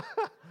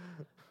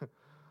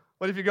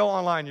 But if you go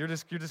online, you're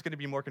just going to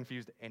be more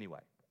confused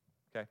anyway.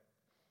 Okay.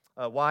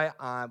 Why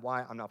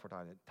I'm not for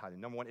tithing?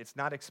 Number one, it's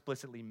not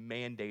explicitly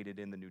mandated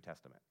in the New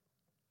Testament.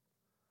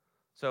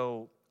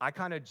 So I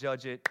kind of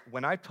judge it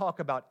when I talk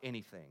about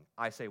anything.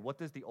 I say, what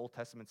does the Old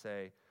Testament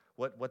say?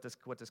 What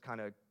does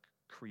kind of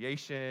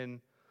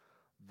creation,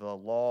 the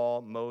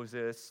law,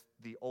 Moses,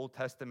 the Old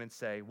Testament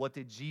say? What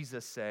did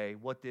Jesus say?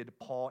 What did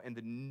Paul in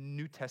the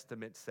New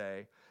Testament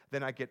say?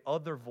 Then I get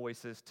other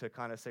voices to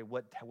kind of say,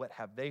 what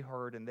have they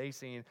heard and they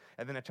seen?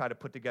 And then I try to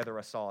put together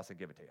a sauce and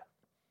give it to you.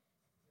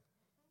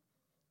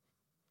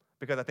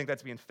 Because I think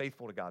that's being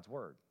faithful to God's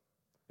word.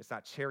 It's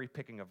not cherry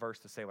picking a verse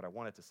to say what I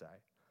want it to say.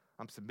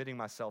 I'm submitting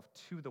myself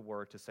to the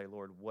word to say,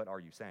 Lord, what are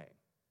you saying?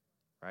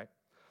 Right?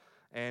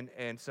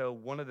 And so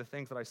one of the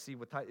things that I see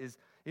with tithe is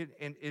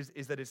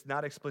that it's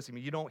not explicit.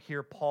 You don't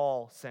hear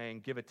Paul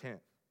saying, give a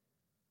tenth.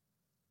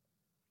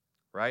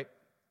 Right?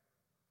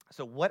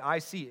 So what I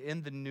see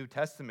in the New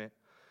Testament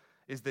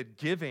is that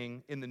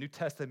giving in the New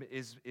Testament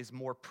is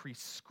more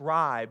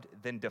prescribed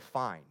than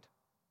defined.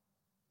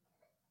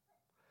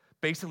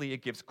 Basically,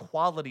 it gives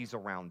qualities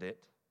around it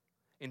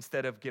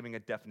instead of giving a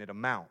definite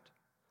amount.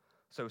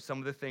 So some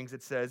of the things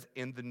it says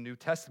in the New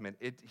Testament,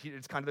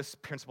 it's kind of this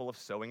principle of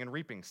sowing and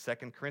reaping.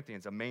 2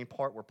 Corinthians, a main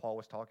part where Paul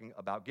was talking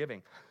about giving.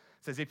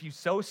 It says, if you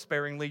sow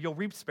sparingly, you'll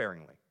reap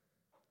sparingly.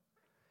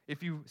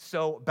 If you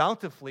sow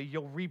bountifully,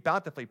 you'll reap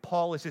bountifully.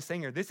 Paul is just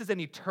saying here, this is an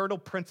eternal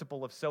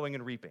principle of sowing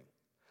and reaping.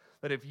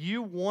 That if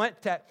you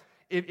want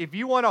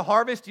to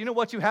harvest, you know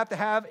what you have to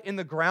have in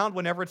the ground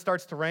whenever it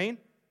starts to rain?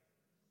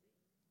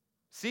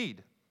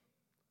 Seed.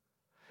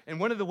 And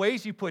one of the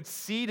ways you put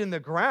seed in the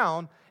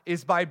ground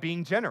is by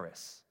being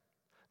generous.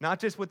 Not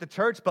just with the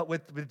church, but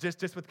with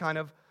just with kind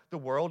of the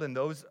world and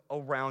those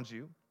around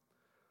you.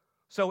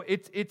 So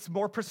it's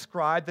more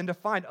prescribed than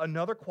defined.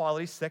 Another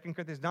quality, 2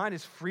 Corinthians 9,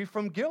 is free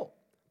from guilt.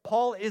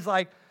 Paul is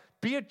like,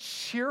 be a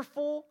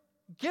cheerful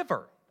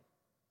giver.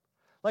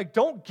 Like,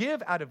 don't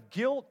give out of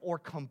guilt or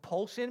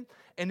compulsion.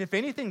 And if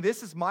anything,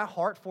 this is my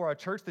heart for our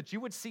church, that you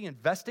would see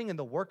investing in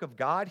the work of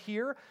God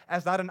here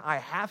as not an I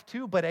have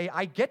to, but a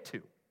I get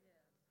to.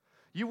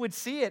 You would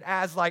see it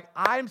as like,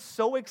 I'm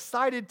so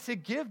excited to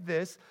give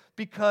this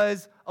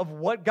because of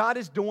what God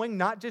is doing,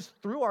 not just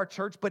through our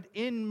church, but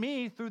in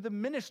me through the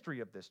ministry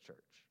of this church.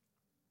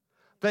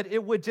 That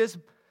it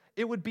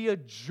would be a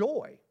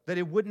joy, that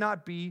it would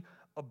not be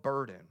a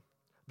burden,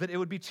 that it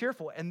would be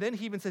cheerful. And then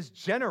he even says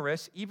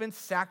generous, even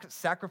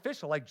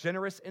sacrificial, like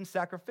generous and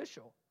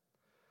sacrificial.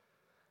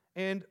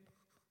 And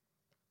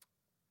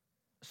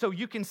so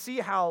you can see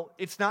how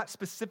it's not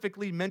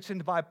specifically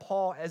mentioned by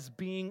Paul as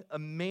being a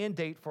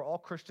mandate for all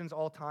Christians,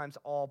 all times,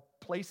 all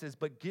places,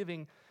 but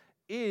giving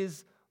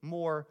is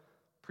more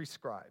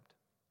prescribed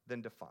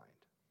than defined.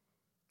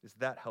 Is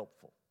that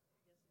helpful?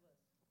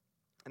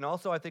 And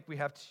also I think we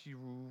have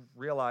to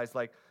realize,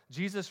 like,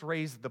 Jesus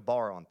raised the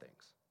bar on things.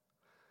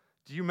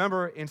 Do you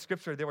remember in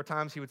Scripture there were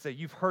times he would say,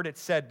 you've heard it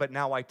said, but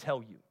now I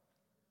tell you.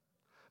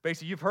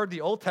 Basically, you've heard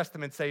the Old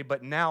Testament say,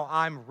 but now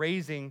I'm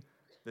raising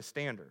the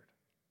standard.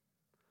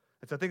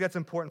 And so I think that's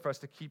important for us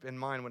to keep in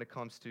mind when it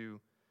comes to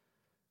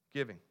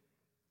giving.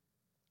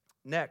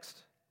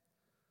 Next,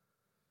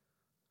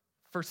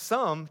 for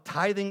some,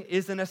 tithing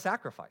isn't a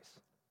sacrifice.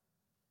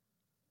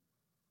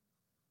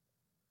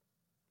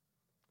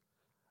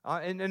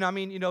 And I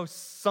mean,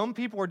 some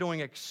people are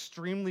doing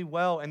extremely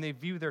well, and they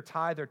view their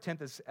tithe, their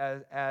tenth,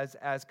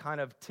 as kind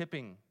of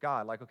tipping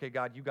God. Like, okay,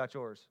 God, you got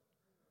yours.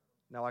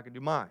 Now I can do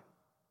mine.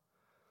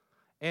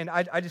 And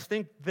I just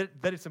think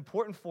that it's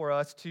important for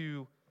us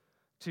to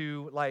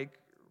like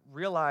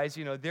realize,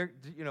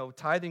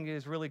 tithing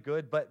is really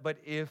good. But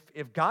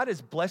if God has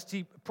blessed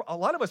you, a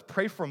lot of us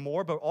pray for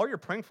more, but all you're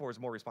praying for is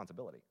more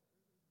responsibility.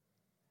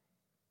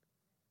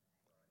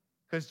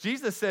 Because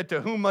Jesus said, to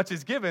whom much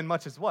is given,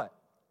 much is what?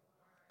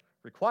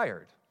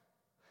 Required.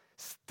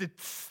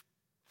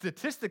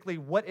 Statistically,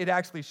 what it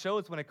actually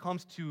shows when it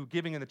comes to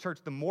giving in the church,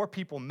 the more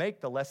people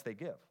make, the less they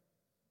give.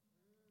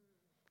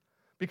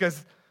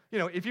 Because,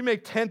 if you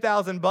make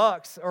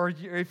 $10,000 or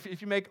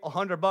if you make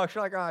 $100,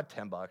 you're like,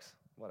 $10,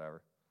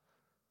 whatever.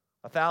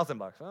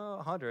 $1,000,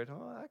 $100,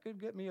 that could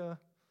get me a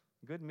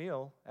good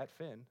meal at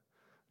Finn,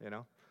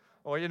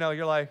 Or,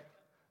 you're like,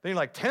 then you're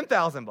like $10,000,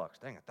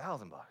 dang,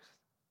 $1,000. Then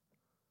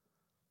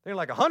you're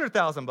like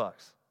 $100,000.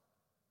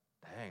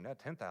 Dang, that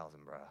 10,000,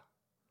 bruh.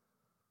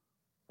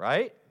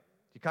 Right?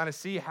 You kind of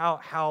see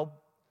how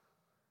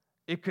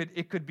it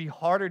could be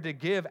harder to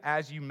give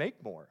as you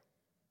make more,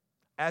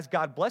 as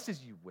God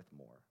blesses you with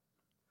more.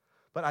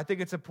 But I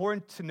think it's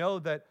important to know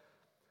that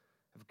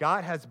if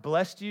God has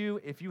blessed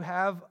you, if you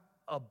have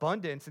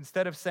abundance,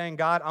 instead of saying,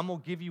 God, I'm going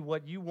to give you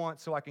what you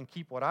want so I can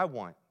keep what I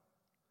want,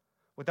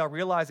 without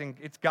realizing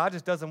God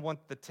just doesn't want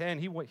the 10,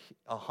 He wants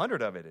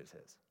 100 of it is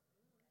His.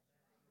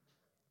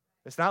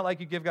 It's not like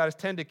you give God His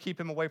 10 to keep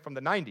Him away from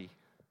the 90.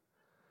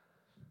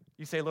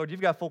 You say, Lord, you've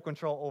got full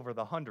control over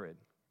the 100.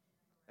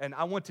 And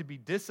I want to be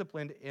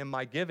disciplined in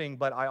my giving,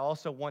 but I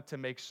also want to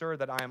make sure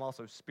that I am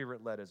also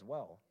Spirit-led as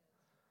well.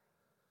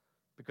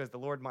 Because the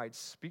Lord might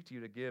speak to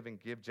you to give and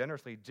give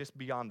generously just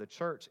beyond the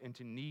church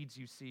into needs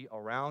you see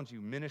around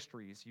you,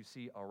 ministries you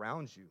see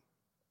around you.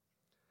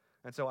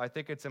 And so I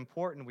think it's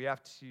important we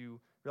have to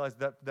realize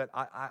that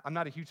I'm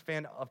not a huge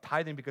fan of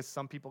tithing because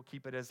some people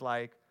keep it as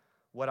like,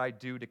 what I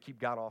do to keep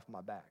God off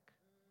my back.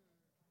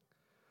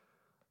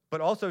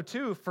 But also,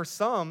 too, for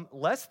some,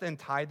 less than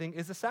tithing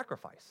is a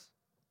sacrifice.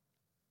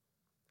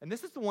 And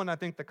this is the one I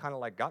think that kind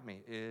of like got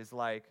me, is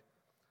like,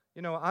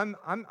 I'm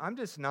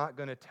just not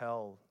going to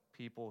tell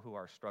people who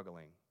are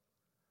struggling,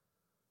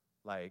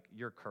 like,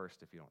 you're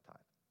cursed if you don't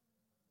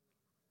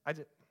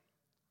tithe.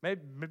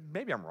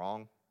 Maybe I'm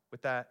wrong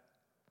with that.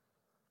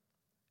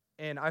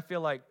 And I feel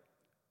like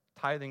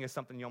tithing is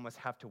something you almost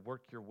have to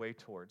work your way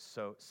towards.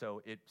 So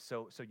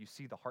you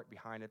see the heart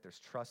behind it. There's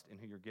trust in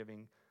who you're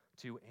giving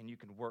to, and you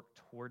can work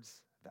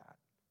towards that.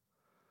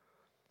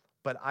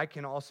 But I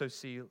can also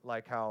see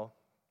like how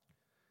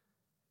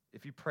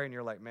if you pray and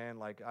you're like, man,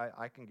 like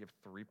I can give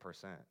 3%,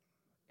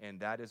 and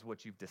that is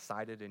what you've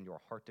decided in your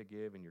heart to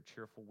give, and you're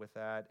cheerful with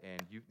that,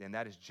 and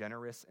that is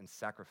generous and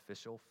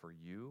sacrificial for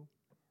you,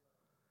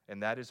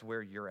 and that is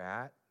where you're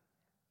at,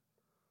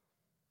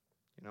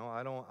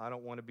 I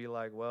don't want to be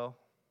like, well,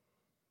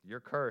 you're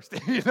cursed.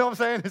 You know what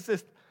I'm saying?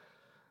 It's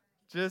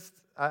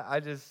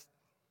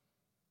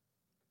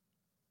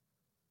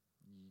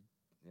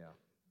yeah.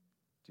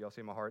 Do y'all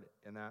see my heart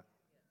in that?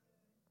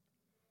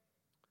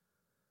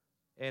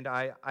 And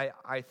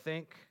I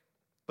think,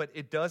 but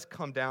it does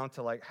come down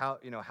to like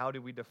how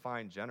do we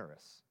define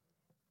generous?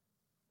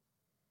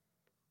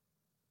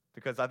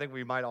 Because I think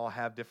we might all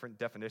have different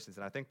definitions,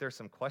 and I think there's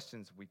some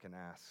questions we can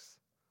ask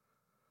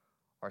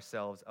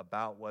ourselves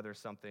about whether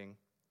something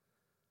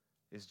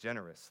is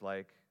generous.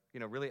 Like,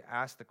 really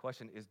ask the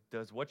question,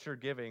 does what you're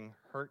giving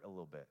hurt a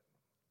little bit?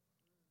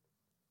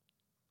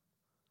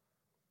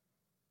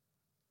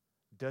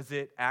 Does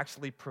it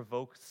actually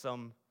provoke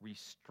some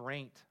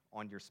restraint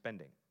on your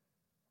spending?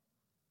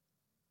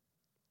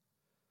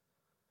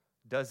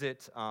 Does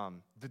it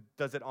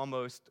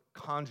almost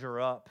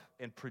conjure up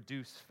and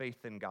produce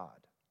faith in God?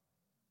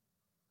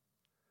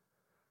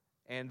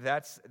 And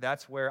that's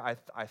where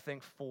I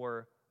think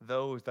for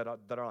those that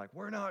are like,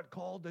 we're not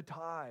called to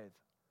tithe,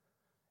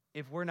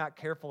 if we're not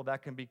careful,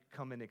 that can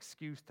become an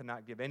excuse to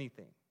not give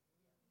anything.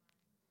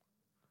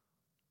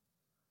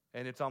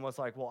 And it's almost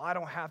like, well, I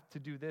don't have to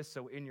do this,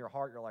 so in your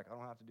heart you're like, I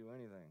don't have to do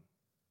anything.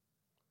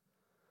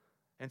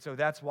 And so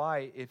that's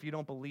why if you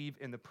don't believe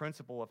in the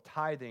principle of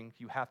tithing,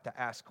 you have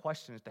to ask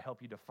questions to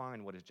help you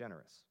define what is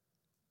generous.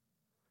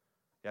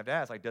 You have to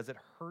ask, like, does it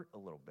hurt a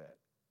little bit?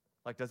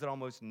 Like, does it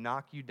almost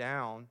knock you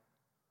down?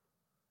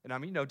 And I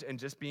mean, and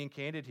just being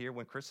candid here,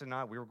 when Chris and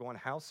I, we were going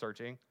house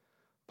searching,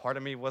 part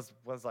of me was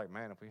like,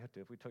 man,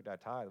 if we took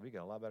that tithe, we'd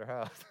get a lot better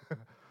house.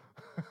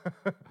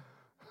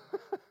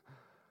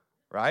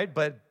 Right?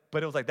 But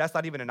it was like, that's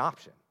not even an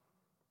option.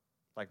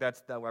 Like, we're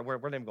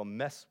not even going to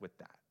mess with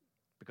that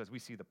because we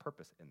see the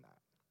purpose in that.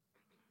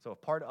 So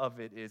if part of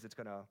it is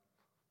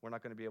we're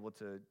not going to be able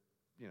to,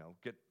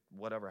 get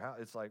whatever house,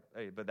 it's like,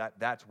 hey, but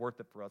that's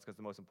worth it for us because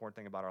the most important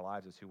thing about our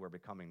lives is who we're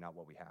becoming, not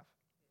what we have.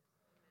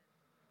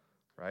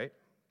 Right?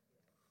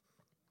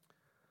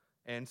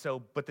 And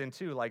so, but then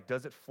too, like,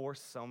 does it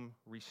force some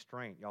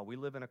restraint? Y'all, we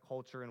live in a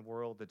culture and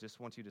world that just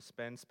wants you to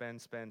spend,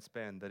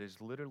 that is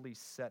literally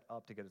set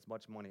up to get as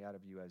much money out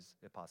of you as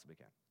it possibly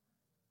can.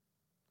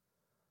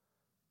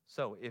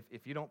 So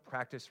if you don't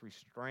practice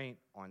restraint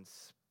on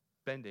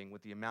spending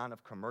with the amount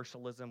of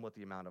commercialism, with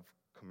the amount of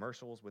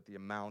commercials, with the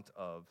amount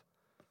of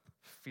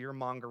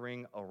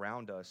fear-mongering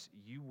around us,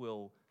 you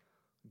will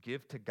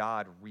give to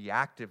God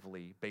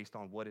reactively based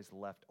on what is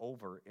left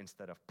over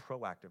instead of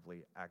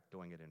proactively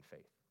doing it in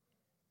faith.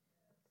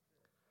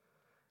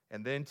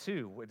 And then,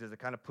 too, does it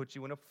kind of put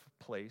you in a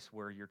place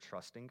where you're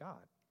trusting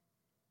God?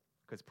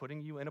 Because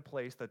putting you in a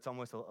place that's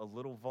almost a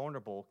little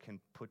vulnerable can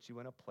put you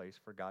in a place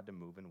for God to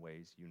move in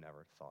ways you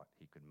never thought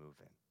he could move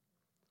in.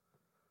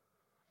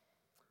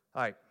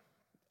 All right.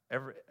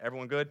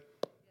 Everyone good?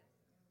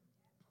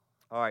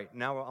 All right.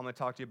 Now I'm going to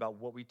talk to you about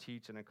what we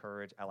teach and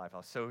encourage at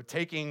Lifehouse. So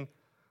taking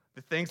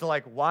the things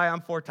like why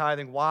I'm for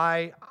tithing,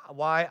 why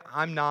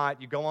I'm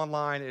not. You go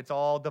online, it's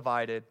all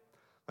divided.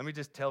 Let me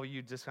just tell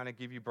you, just kind of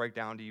give you, break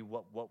down to you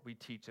what we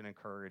teach and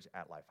encourage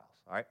at Lifehouse,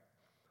 all right?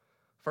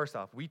 First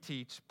off, we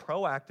teach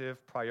proactive,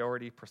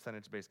 priority,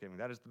 percentage-based giving.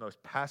 That is the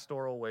most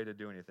pastoral way to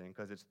do anything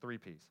because it's 3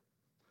 Ps.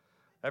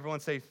 Everyone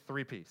say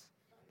 3 Ps.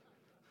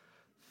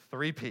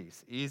 3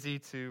 Ps, easy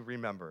to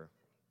remember.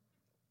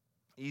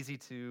 Easy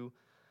to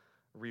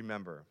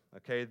remember,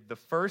 okay? The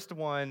first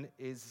one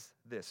is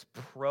this,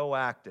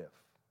 proactive.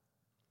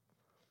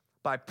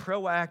 By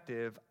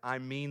proactive, I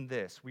mean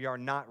this. We are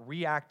not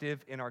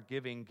reactive in our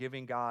giving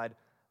God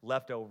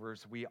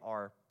leftovers. We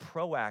are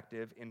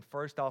proactive in,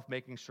 first off,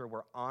 making sure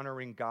we're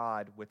honoring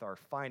God with our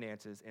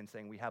finances and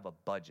saying we have a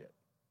budget.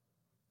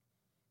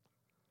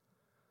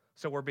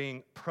 So we're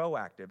being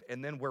proactive,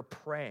 and then we're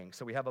praying.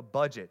 So we have a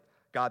budget.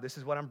 God, this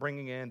is what I'm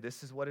bringing in.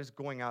 This is what is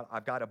going out.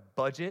 I've got a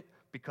budget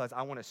because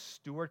I want to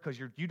steward, because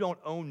you don't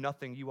own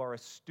nothing. You are a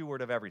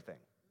steward of everything.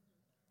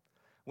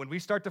 When we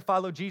start to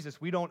follow Jesus,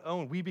 we don't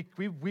own. We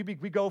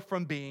go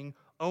from being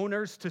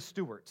owners to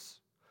stewards.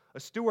 A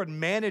steward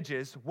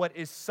manages what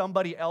is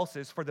somebody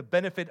else's for the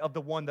benefit of the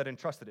one that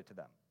entrusted it to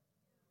them.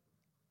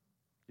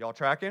 Y'all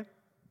tracking?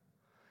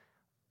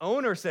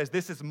 Owner says,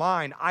 this is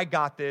mine. I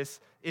got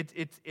this.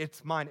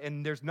 It's mine.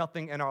 And there's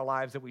nothing in our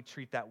lives that we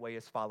treat that way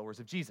as followers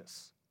of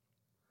Jesus.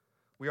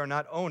 We are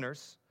not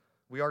owners.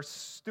 We are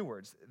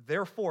stewards.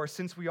 Therefore,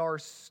 since we are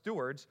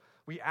stewards,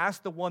 we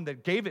ask the one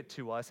that gave it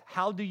to us,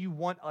 how do you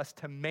want us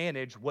to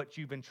manage what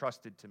you've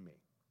entrusted to me?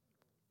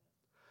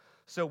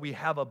 So we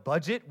have a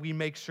budget. We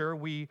make sure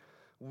we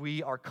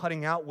are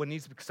cutting out what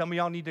needs. Some of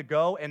y'all need to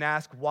go and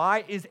ask,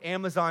 why is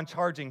Amazon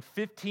charging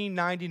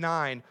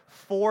 $15.99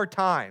 4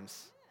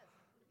 times?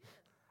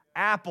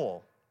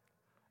 Apple.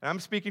 And I'm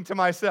speaking to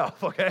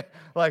myself, okay?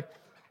 Like,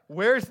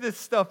 where's this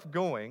stuff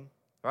going,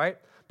 right?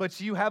 But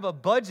you have a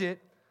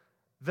budget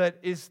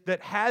that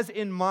has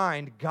in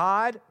mind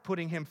God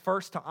putting him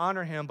first to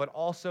honor him, but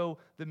also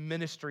the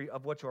ministry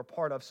of what you're a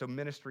part of so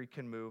ministry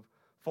can move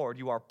forward.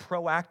 You are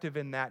proactive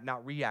in that,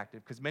 not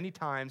reactive. Because many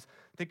times,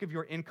 think of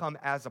your income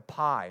as a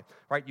pie,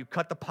 right? You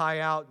cut the pie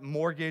out,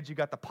 mortgage, you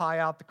got the pie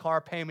out, the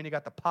car payment, you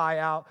got the pie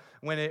out.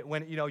 When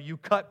you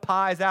cut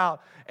pies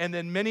out, and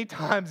then many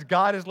times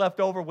God is left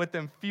over with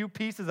them few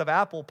pieces of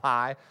apple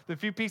pie, the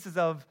few pieces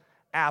of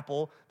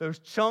apple, those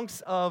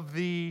chunks of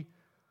the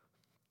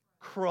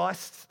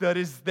crust that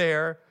is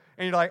there,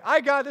 and you're like, I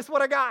got this,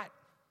 what I got.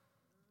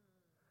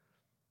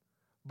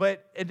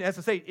 But as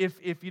I say,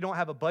 if you don't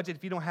have a budget,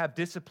 if you don't have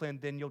discipline,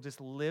 then you'll just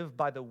live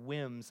by the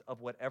whims of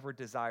whatever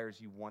desires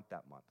you want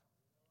that month.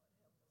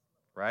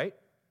 Right?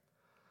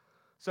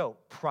 So,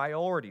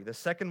 priority. The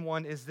second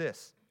one is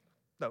this.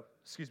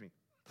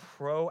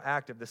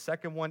 Proactive. The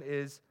second one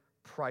is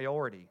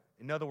priority.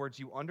 In other words,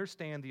 you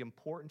understand the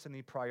importance and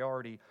the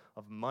priority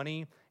of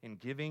money and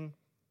giving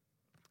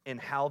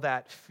and how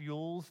that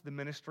fuels the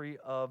ministry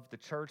of the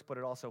church, but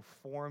it also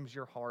forms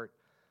your heart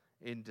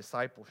in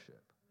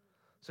discipleship.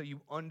 So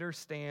you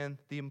understand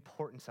the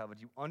importance of it.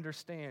 You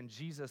understand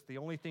Jesus, the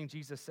only thing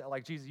Jesus said,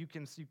 like Jesus, you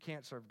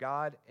can't serve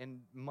God and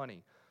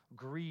money.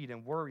 Greed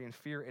and worry and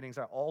fear and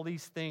anxiety, all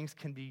these things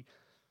can be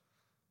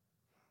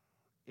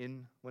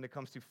in when it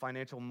comes to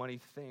financial money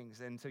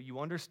things. And so you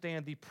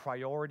understand the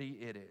priority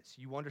it is.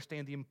 You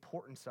understand the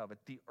importance of it,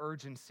 the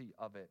urgency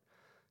of it,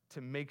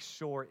 to make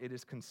sure it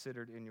is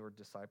considered in your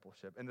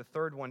discipleship. And the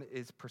third one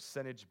is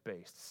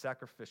percentage-based,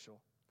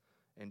 sacrificial,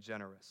 and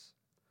generous,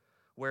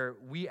 where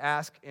we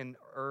ask and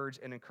urge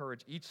and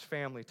encourage each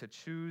family to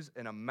choose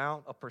an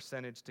amount of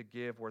percentage to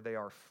give where they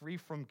are free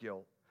from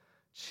guilt,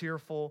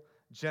 cheerful,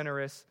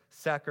 generous,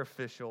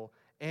 sacrificial,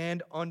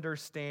 and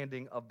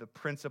understanding of the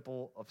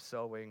principle of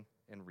sowing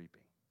and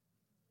reaping.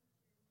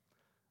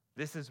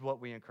 This is what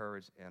we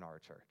encourage in our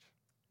church.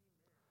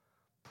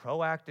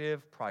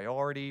 Proactive,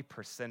 priority,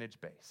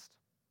 percentage-based.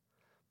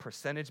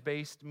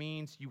 Percentage-based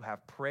means you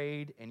have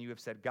prayed and you have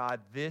said,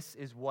 God, this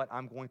is what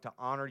I'm going to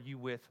honor you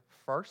with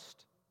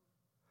first.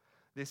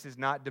 This is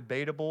not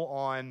debatable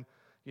on,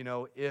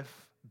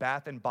 if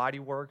Bath and Body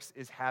Works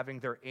is having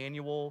their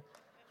annual,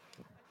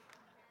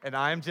 and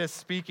I'm just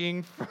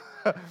speaking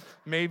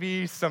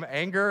maybe some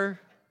anger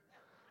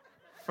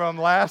from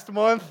last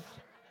month.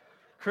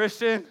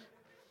 Christian,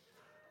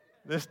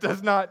 this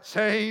does not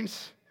change.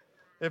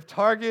 If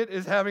Target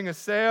is having a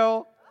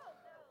sale,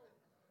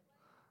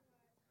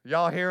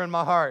 y'all hearing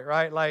my heart,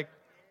 right? Like,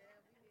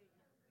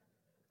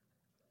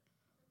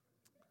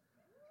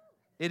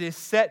 it is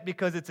set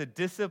because it's a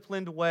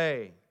disciplined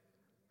way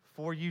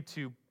for you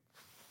to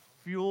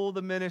fuel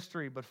the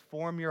ministry, but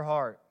form your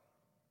heart.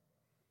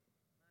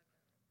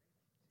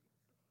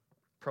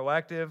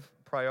 Proactive,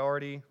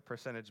 priority,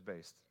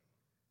 percentage-based.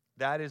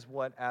 That is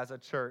what, as a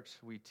church,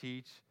 we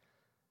teach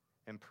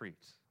and preach.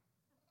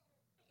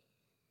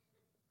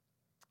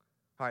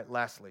 All right,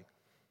 lastly,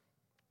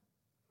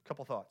 a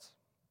couple thoughts.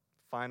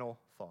 Final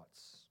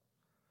thoughts.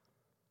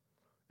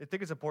 I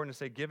think it's important to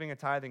say giving and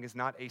tithing is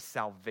not a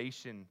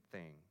salvation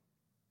thing.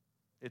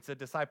 It's a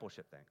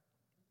discipleship thing.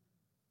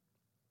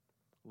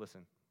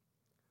 Listen,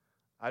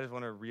 I just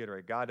want to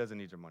reiterate, God doesn't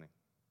need your money.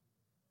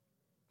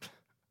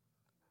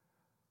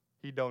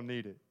 He don't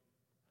need it.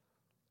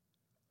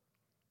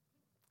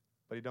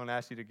 But he don't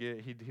ask you to give,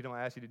 he don't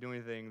ask you to do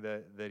anything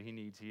that he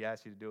needs. He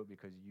asks you to do it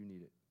because you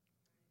need it.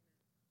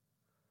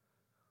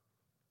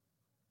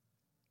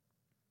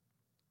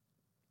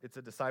 It's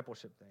a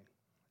discipleship thing.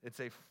 It's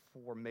a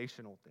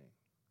formational thing.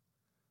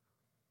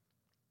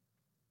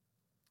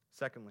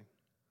 Secondly,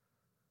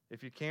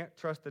 if you can't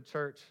trust the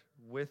church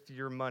with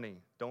your money,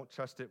 don't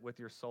trust it with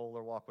your soul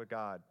or walk with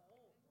God.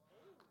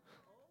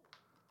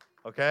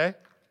 Okay?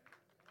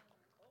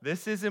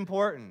 This is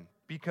important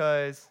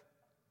because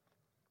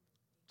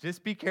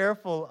just be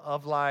careful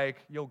of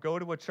you'll go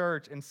to a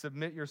church and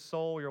submit your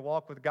soul, your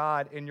walk with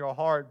God in your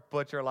heart,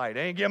 but you're like,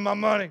 they ain't getting my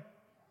money.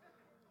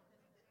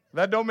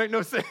 That don't make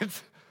no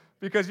sense.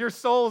 Because your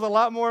soul is a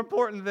lot more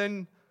important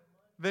than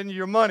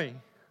your money.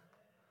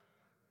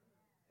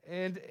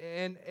 And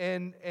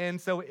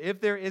so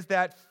if there is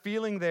that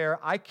feeling there,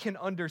 I can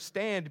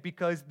understand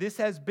because this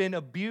has been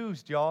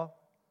abused, y'all.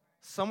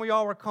 Some of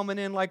y'all were coming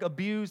in like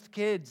abused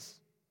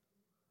kids,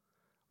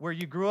 where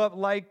you grew up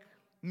like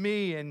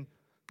me and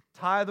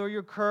tithe or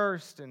you're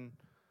cursed, and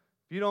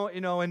you don't,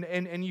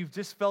 and you've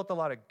just felt a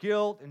lot of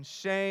guilt and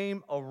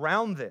shame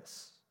around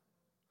this.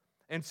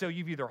 And so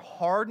you've either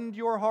hardened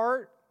your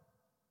heart,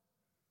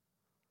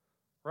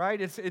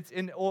 right?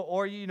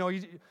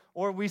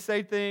 Or we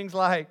say things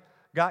like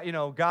God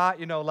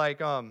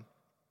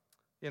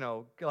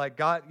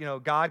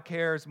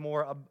cares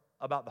more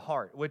about the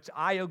heart, which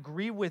I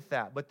agree with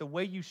that. But the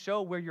way you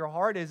show where your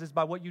heart is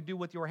by what you do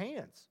with your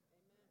hands.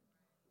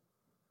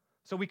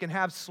 So we can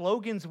have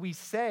slogans we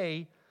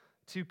say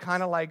to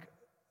kind of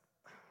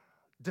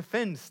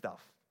defend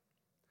stuff.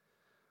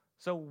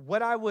 So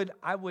what I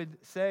would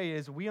say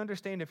is we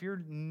understand if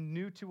you're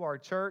new to our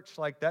church,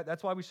 like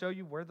that's why we show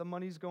you where the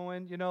money's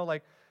going,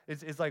 like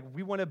it's like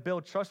we want to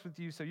build trust with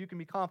you so you can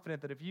be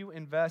confident that if you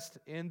invest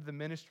in the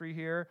ministry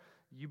here,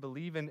 you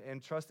believe in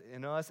and trust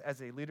in us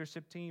as a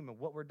leadership team and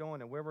what we're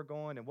doing and where we're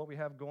going and what we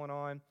have going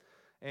on.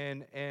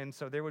 And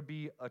so there would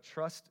be a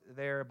trust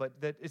there, but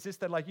that it's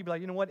just that like you'd be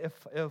like, you know what,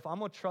 if I'm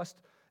gonna trust,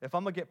 if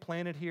I'm gonna get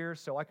planted here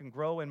so I can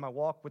grow in my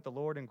walk with the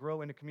Lord and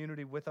grow in the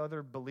community with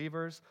other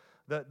believers,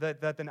 that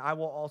then I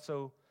will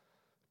also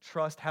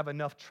have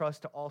enough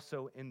trust to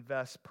also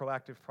invest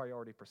proactive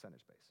priority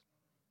percentage base.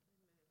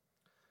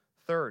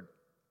 Third,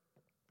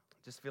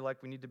 just feel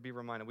like we need to be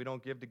reminded, we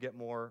don't give to get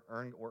more,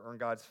 earn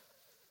God's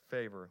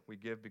favor. We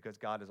give because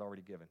God has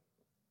already given.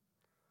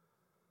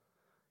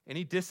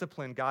 Any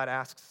discipline God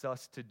asks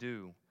us to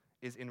do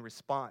is in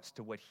response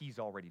to what he's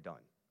already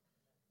done.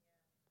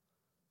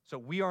 So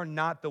we are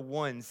not the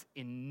ones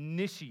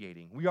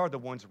initiating. We are the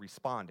ones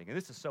responding. And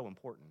this is so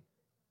important.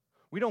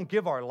 We don't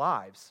give our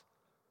lives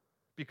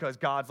because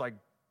God's like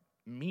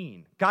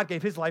mean. God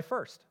gave his life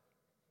first.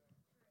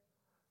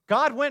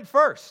 God went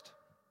first.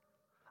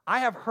 I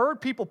have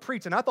heard people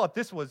preach, and I thought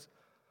this was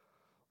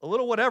a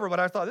little whatever, but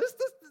I thought this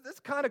is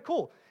kind of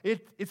cool.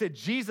 It said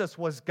Jesus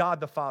was God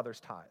the Father's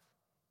tithe.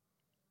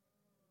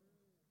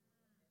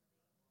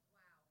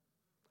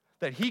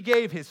 That he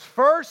gave his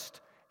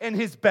first and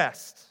his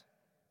best.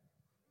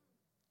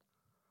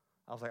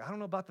 I was like, I don't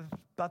know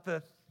about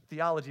the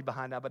theology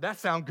behind that, but that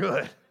sounds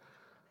good.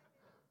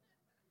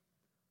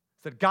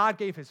 That God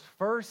gave his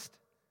first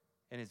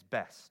and his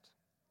best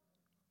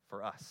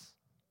for us,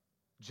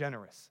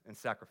 generous and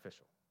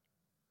sacrificial.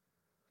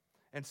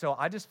 And so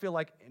I just feel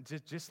like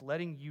just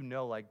letting you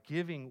know, like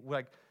giving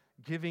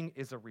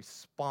is a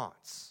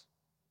response.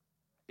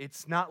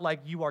 It's not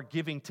like you are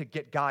giving to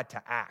get God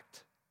to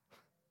act.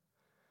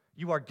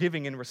 You are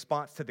giving in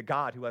response to the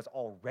God who has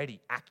already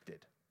acted.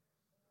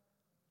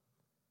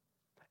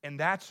 And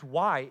that's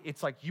why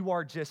it's like you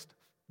are just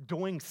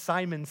doing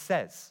Simon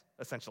Says,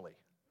 essentially.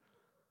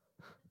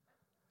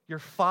 You're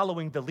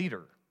following the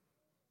leader.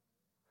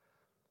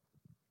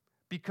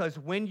 Because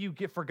when you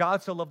give, for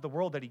God so loved the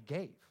world that he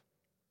gave.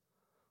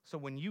 So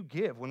when you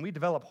give, when we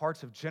develop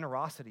hearts of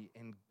generosity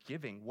and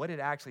giving, what it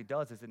actually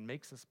does is it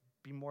makes us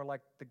be more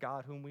like the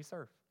God whom we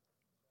serve.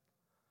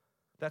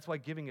 That's why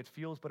giving, it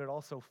fuels, but it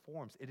also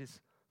forms. It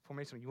is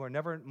formation. You are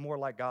never more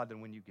like God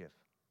than when you give.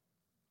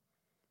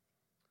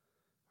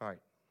 All right.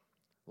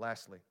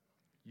 Lastly,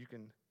 you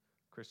can,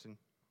 Christian,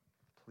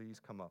 please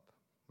come up.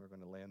 We're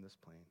going to land this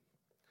plane.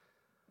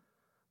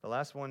 The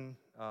last one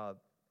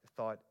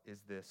thought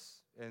is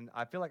this, and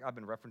I feel like I've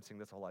been referencing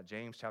this a whole lot.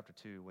 James chapter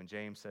 2, when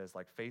James says,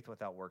 like, faith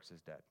without works is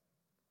dead.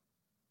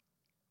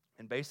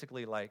 And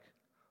basically, like,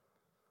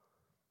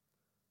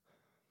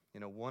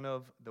 one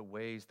of the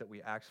ways that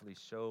we actually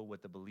show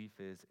what the belief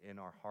is in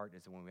our heart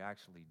is when we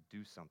actually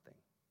do something.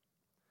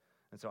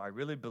 And so I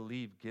really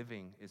believe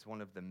giving is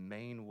one of the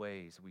main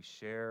ways we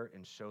share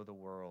and show the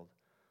world,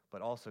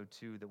 but also,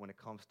 too, that when it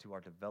comes to our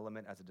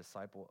development as a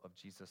disciple of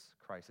Jesus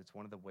Christ, it's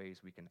one of the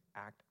ways we can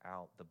act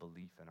out the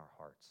belief in our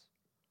hearts,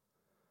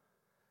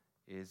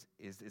 is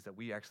that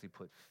we actually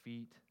put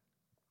feet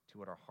to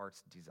what our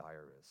heart's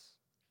desire is.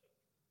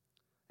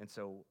 And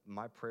so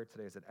my prayer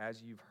today is that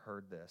as you've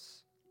heard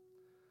this,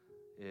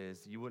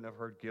 is you wouldn't have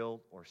heard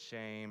guilt or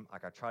shame.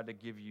 Like I tried to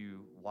give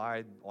you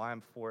why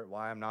I'm for it,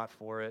 why I'm not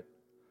for it.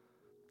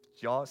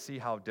 Do y'all see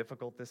how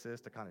difficult this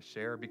is to kind of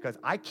share? Because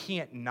I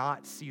can't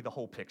not see the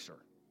whole picture.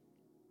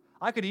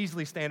 I could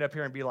easily stand up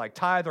here and be like,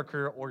 tithe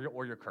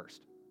or you're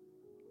cursed.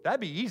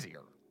 That'd be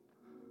easier.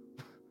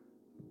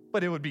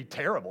 But it would be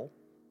terrible.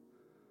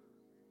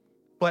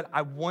 But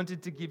I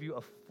wanted to give you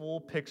a full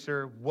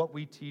picture, what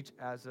we teach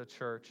as a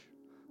church,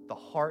 the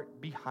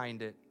heart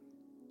behind it.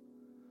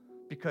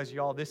 Because,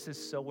 y'all, this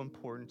is so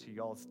important to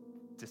y'all's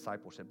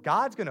discipleship.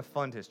 God's going to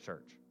fund his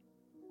church.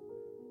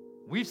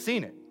 We've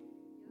seen it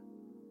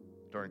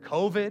during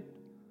COVID.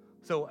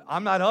 So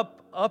I'm not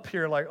up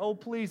here like, oh,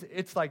 please.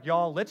 It's like,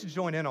 y'all, let's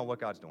join in on what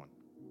God's doing.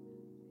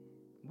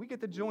 We get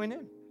to join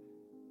in.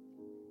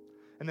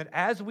 And then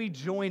as we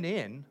join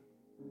in,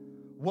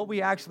 what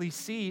we actually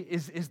see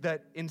is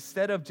that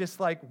instead of just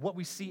like what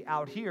we see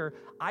out here,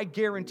 I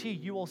guarantee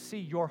you will see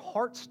your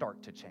heart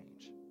start to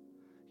change.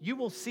 You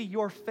will see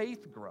your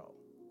faith grow.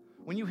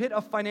 When you hit a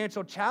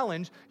financial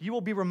challenge, you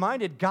will be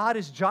reminded God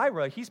is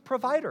Jireh. He's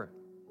provider.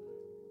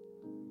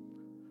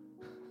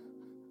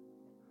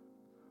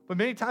 But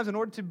many times in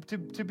order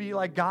to be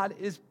like God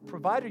is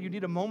provider, you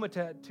need a moment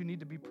to need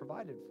to be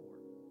provided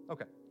for.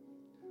 Okay.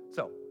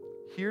 So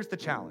here's the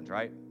challenge,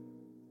 right?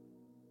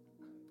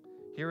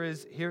 Here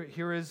is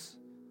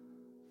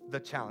the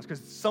challenge.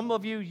 Because some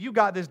of you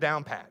got this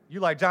down pat.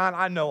 You're like, John,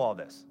 I know all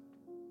this.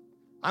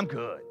 I'm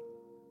good.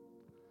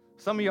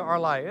 Some of you are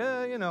like,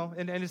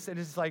 and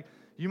it's like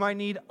you might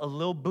need a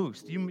little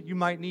boost. You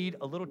might need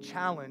a little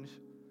challenge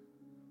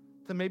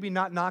to maybe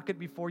not knock it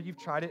before you've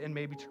tried it and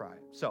maybe try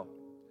it. So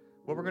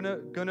what we're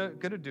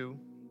gonna do,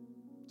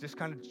 just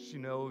kind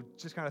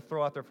of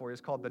throw out there for you,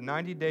 is called the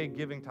 90-day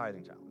giving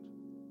tithing challenge.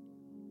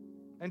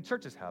 And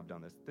churches have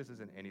done this. This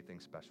isn't anything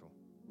special.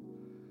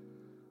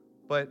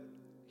 But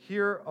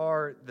here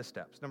are the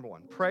steps. Number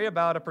 1, pray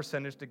about a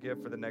percentage to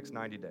give for the next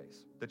 90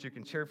 days that you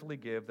can cheerfully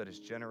give that is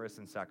generous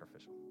and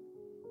sacrificial.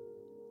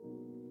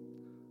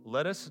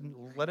 Let us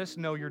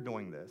know you're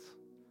doing this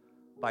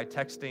by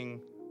texting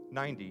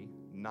 90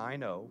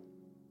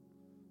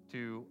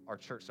 to our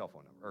church cell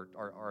phone number,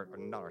 or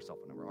not our cell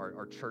phone number,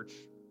 our church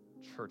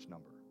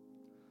number.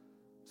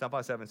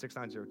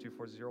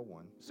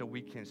 757-690-2401, so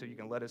you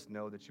can let us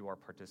know that you are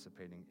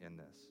participating in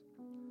this.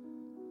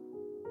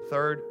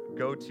 Third,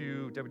 go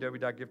to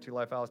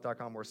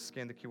www.give2lifehouse.com or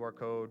scan the QR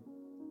code,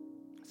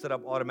 set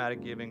up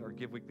automatic giving or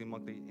give weekly,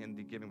 monthly in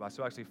the giving box.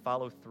 So actually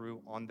follow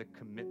through on the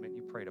commitment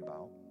you prayed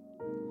about.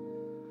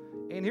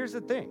 And here's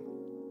the thing.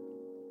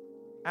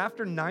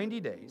 After 90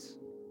 days,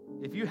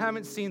 if you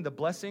haven't seen the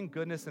blessing,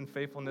 goodness, and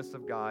faithfulness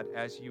of God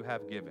as you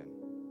have given,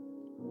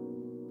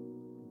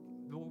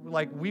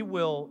 we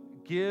will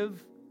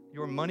give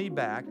your money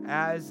back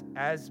as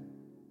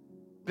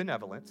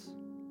benevolence,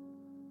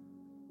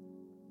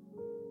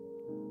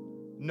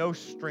 no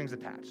strings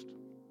attached,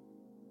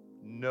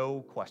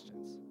 no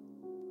questions.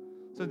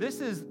 So this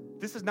is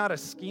not a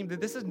scheme.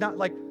 This is not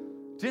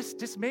just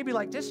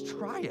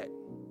try it.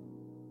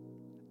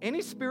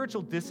 Any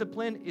spiritual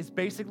discipline is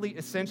basically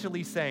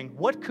essentially saying,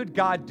 what could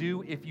God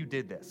do if you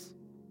did this?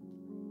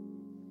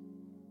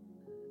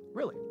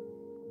 Really.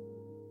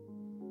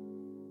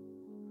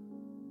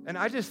 And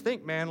I just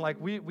think, man,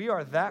 we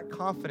are that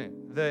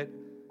confident that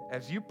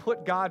as you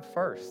put God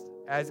first,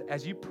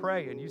 as you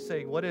pray and you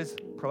say, what is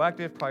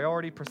proactive,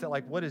 priority,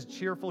 what is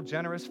cheerful,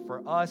 generous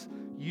for us,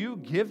 you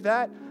give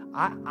that,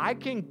 I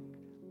think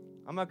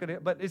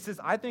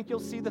you'll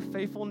see the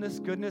faithfulness,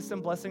 goodness,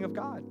 and blessing of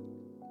God.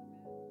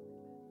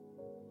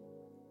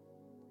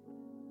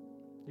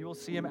 You will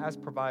see him as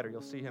provider.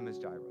 You'll see him as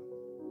Jireh.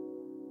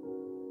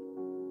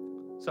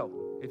 So,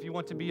 if you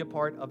want to be a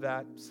part of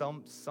that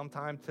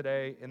sometime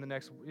today in the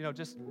next,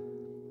 just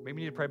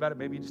maybe you need to pray about it.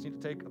 Maybe you just need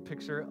to take a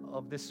picture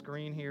of this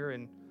screen here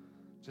and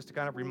just to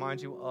kind of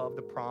remind you of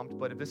the prompt.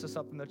 But if this is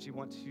something that you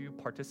want to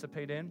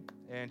participate in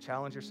and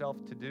challenge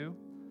yourself to do,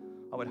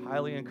 I would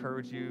highly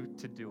encourage you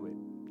to do it.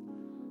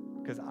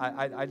 Because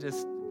I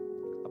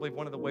believe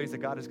one of the ways that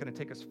God is going to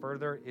take us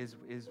further is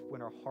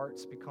when our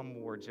hearts become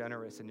more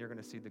generous, and you're going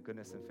to see the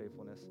goodness and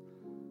faithfulness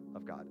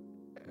of God.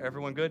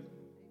 Everyone good?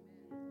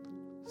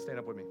 Stand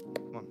up with me.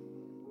 Come on.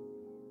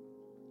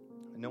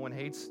 No one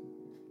hates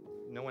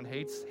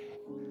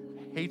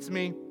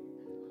me.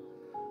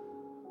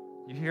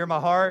 You hear my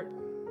heart?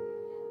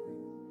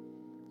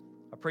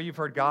 I pray you've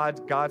heard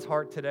God's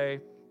heart today.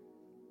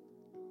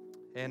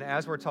 And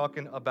as we're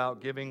talking about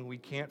giving, we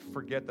can't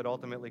forget that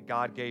ultimately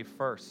God gave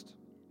first.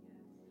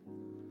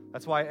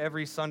 That's why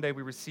every Sunday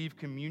we receive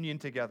communion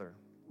together.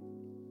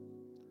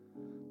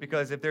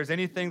 Because if there's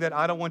anything that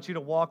I don't want you to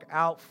walk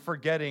out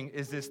forgetting,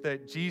 is this: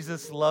 that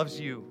Jesus loves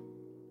you.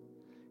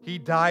 He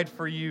died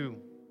for you.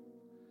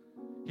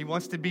 He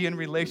wants to be in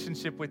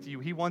relationship with you.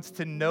 He wants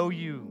to know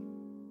you.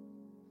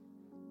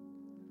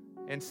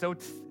 And so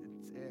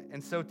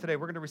today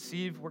we're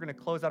going to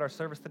close out our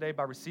service today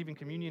by receiving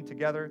communion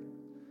together.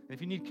 And if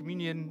you need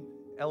communion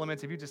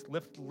elements, if you just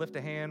lift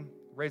a hand,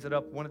 raise it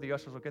up, one of the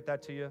ushers will get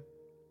that to you.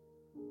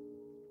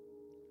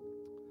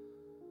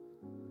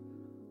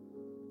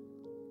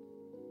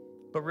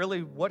 But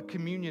really, what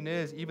communion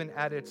is, even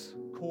at its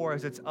core,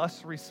 is it's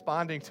us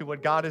responding to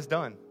what God has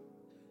done.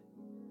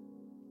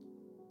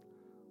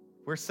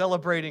 We're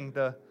celebrating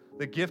the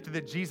gift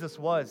that Jesus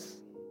was.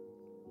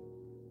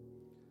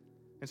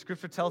 And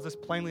Scripture tells us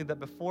plainly that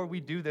before we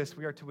do this,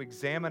 we are to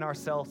examine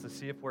ourselves to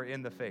see if we're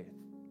in the faith.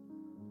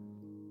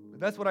 But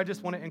that's what I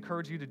just want to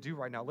encourage you to do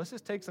right now. Let's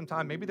just take some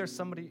time. Maybe there's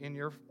somebody in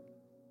your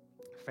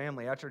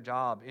family, at your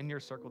job, in your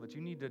circle that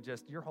you need to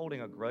you're holding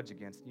a grudge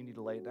against. You need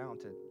to lay it down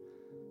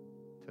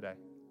today.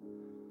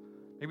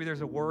 Maybe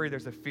there's a worry,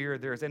 there's a fear,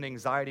 there's an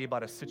anxiety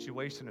about a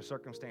situation or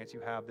circumstance you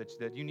have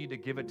that you need to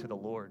give it to the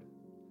Lord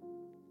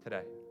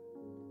today.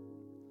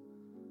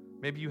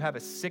 Maybe you have a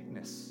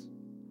sickness,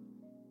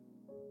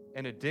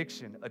 an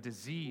addiction, a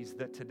disease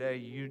that today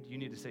you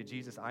need to say,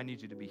 Jesus, I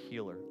need you to be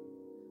healer.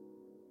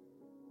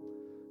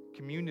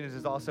 Communion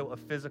is also a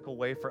physical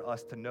way for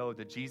us to know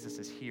that Jesus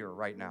is here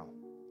right now.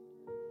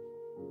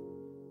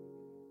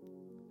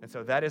 And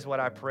so that is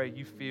what I pray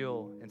you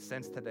feel and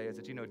sense today, is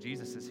that you know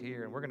Jesus is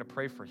here, and we're going to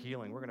pray for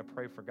healing. We're going to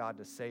pray for God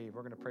to save.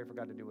 We're going to pray for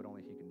God to do what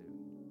only He can do.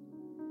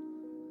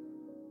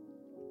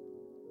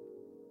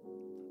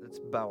 Let's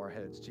bow our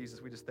heads.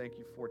 Jesus, we just thank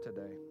you for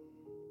today.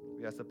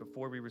 We ask that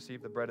before we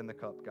receive the bread and the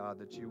cup, God,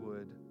 that you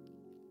would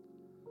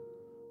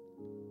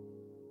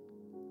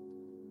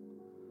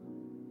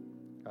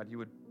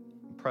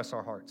impress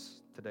our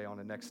hearts today on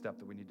the next step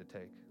that we need to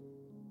take.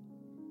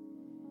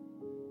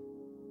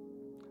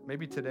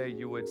 Maybe today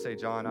you would say,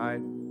 John,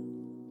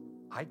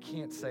 I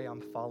can't say I'm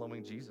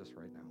following Jesus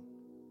right now.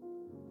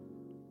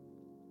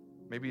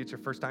 Maybe it's your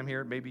first time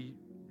here. Maybe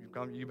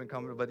you've been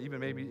coming, but even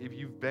maybe if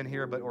you've been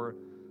here, or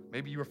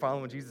maybe you were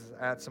following Jesus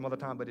at some other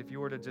time. But if you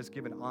were to just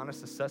give an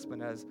honest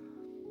assessment as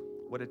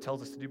what it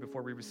tells us to do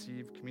before we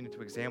receive communion,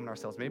 to examine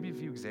ourselves. Maybe if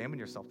you examine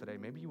yourself today,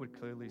 maybe you would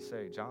clearly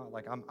say, John,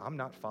 like I'm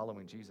not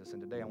following Jesus,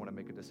 and today I want to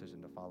make a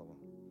decision to follow him.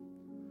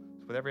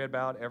 So with every head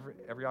bowed,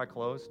 every eye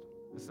closed,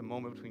 this is a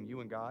moment between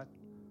you and God.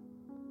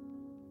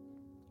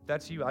 If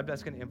that's you, I'm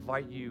just going to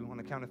invite you on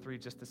the count of 3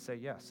 just to say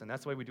yes. And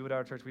that's the way we do it at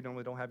our church. We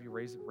normally don't have you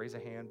raise a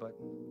hand, but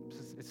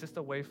it's just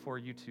a way for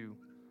you to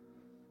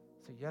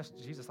say, yes,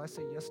 Jesus, I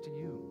say yes to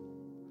you.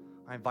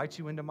 I invite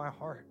you into my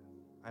heart.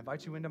 I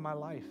invite you into my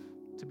life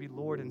to be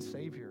Lord and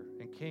Savior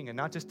and King, and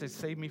not just to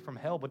save me from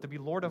hell, but to be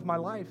Lord of my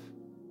life.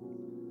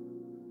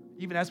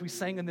 Even as we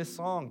sang in this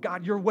song,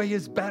 God, your way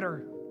is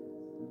better.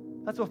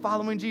 That's what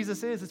following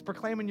Jesus is. It's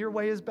proclaiming your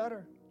way is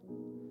better.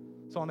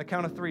 So on the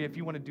count of 3, if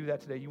you want to do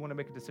that today, you want to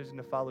make a decision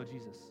to follow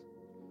Jesus.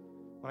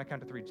 When I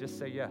count to 3, just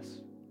say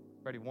yes.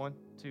 Ready? 1,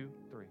 2,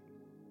 3.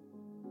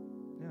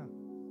 Yeah.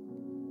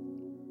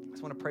 I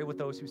just want to pray with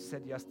those who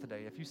said yes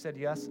today. If you said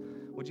yes,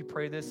 would you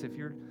pray this? If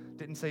you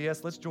didn't say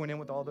yes, let's join in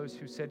with all those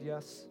who said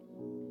yes.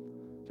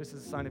 Just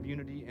as a sign of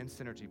unity and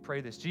synergy. Pray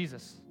this.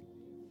 Jesus,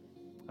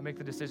 I make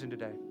the decision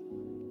today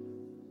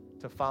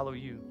to follow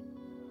you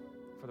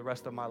for the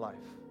rest of my life.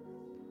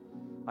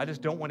 I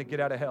just don't want to get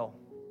out of hell.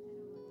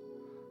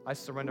 I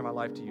surrender my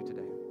life to you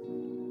today.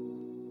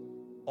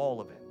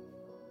 All of it.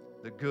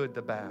 The good,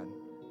 the bad.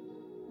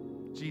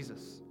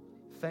 Jesus,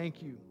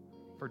 thank you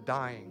for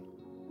dying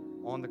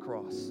on the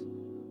cross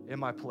in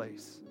my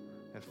place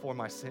and for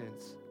my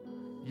sins,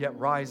 yet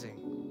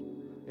rising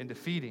and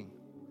defeating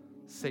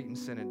Satan,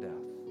 sin, and death.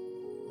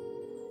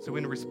 So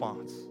in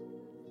response,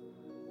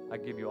 I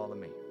give you all of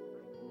me,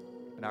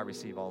 and I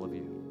receive all of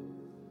you.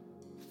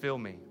 Fill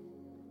me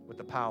with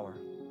the power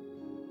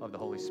of the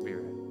Holy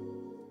Spirit.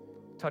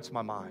 Touch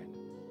my mind.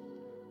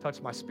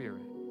 Touch my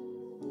spirit.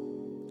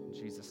 In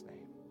Jesus'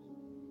 name,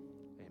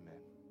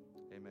 amen.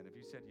 Amen. If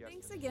you said yes.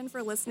 Thanks again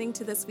for listening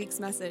to this week's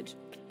message.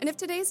 And if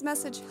today's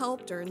message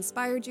helped or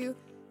inspired you,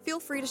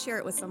 feel free to share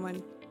it with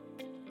someone.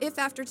 If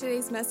after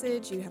today's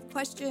message you have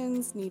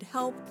questions, need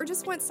help, or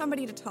just want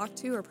somebody to talk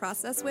to or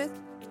process with,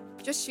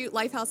 just shoot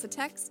Lifehouse a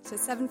text to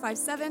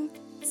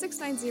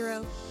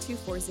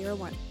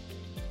 757-690-2401.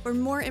 For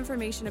more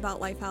information about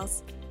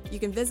Lifehouse, you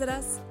can visit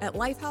us at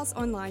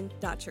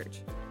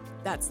lifehouseonline.church.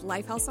 That's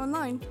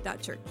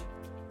lifehouseonline.church.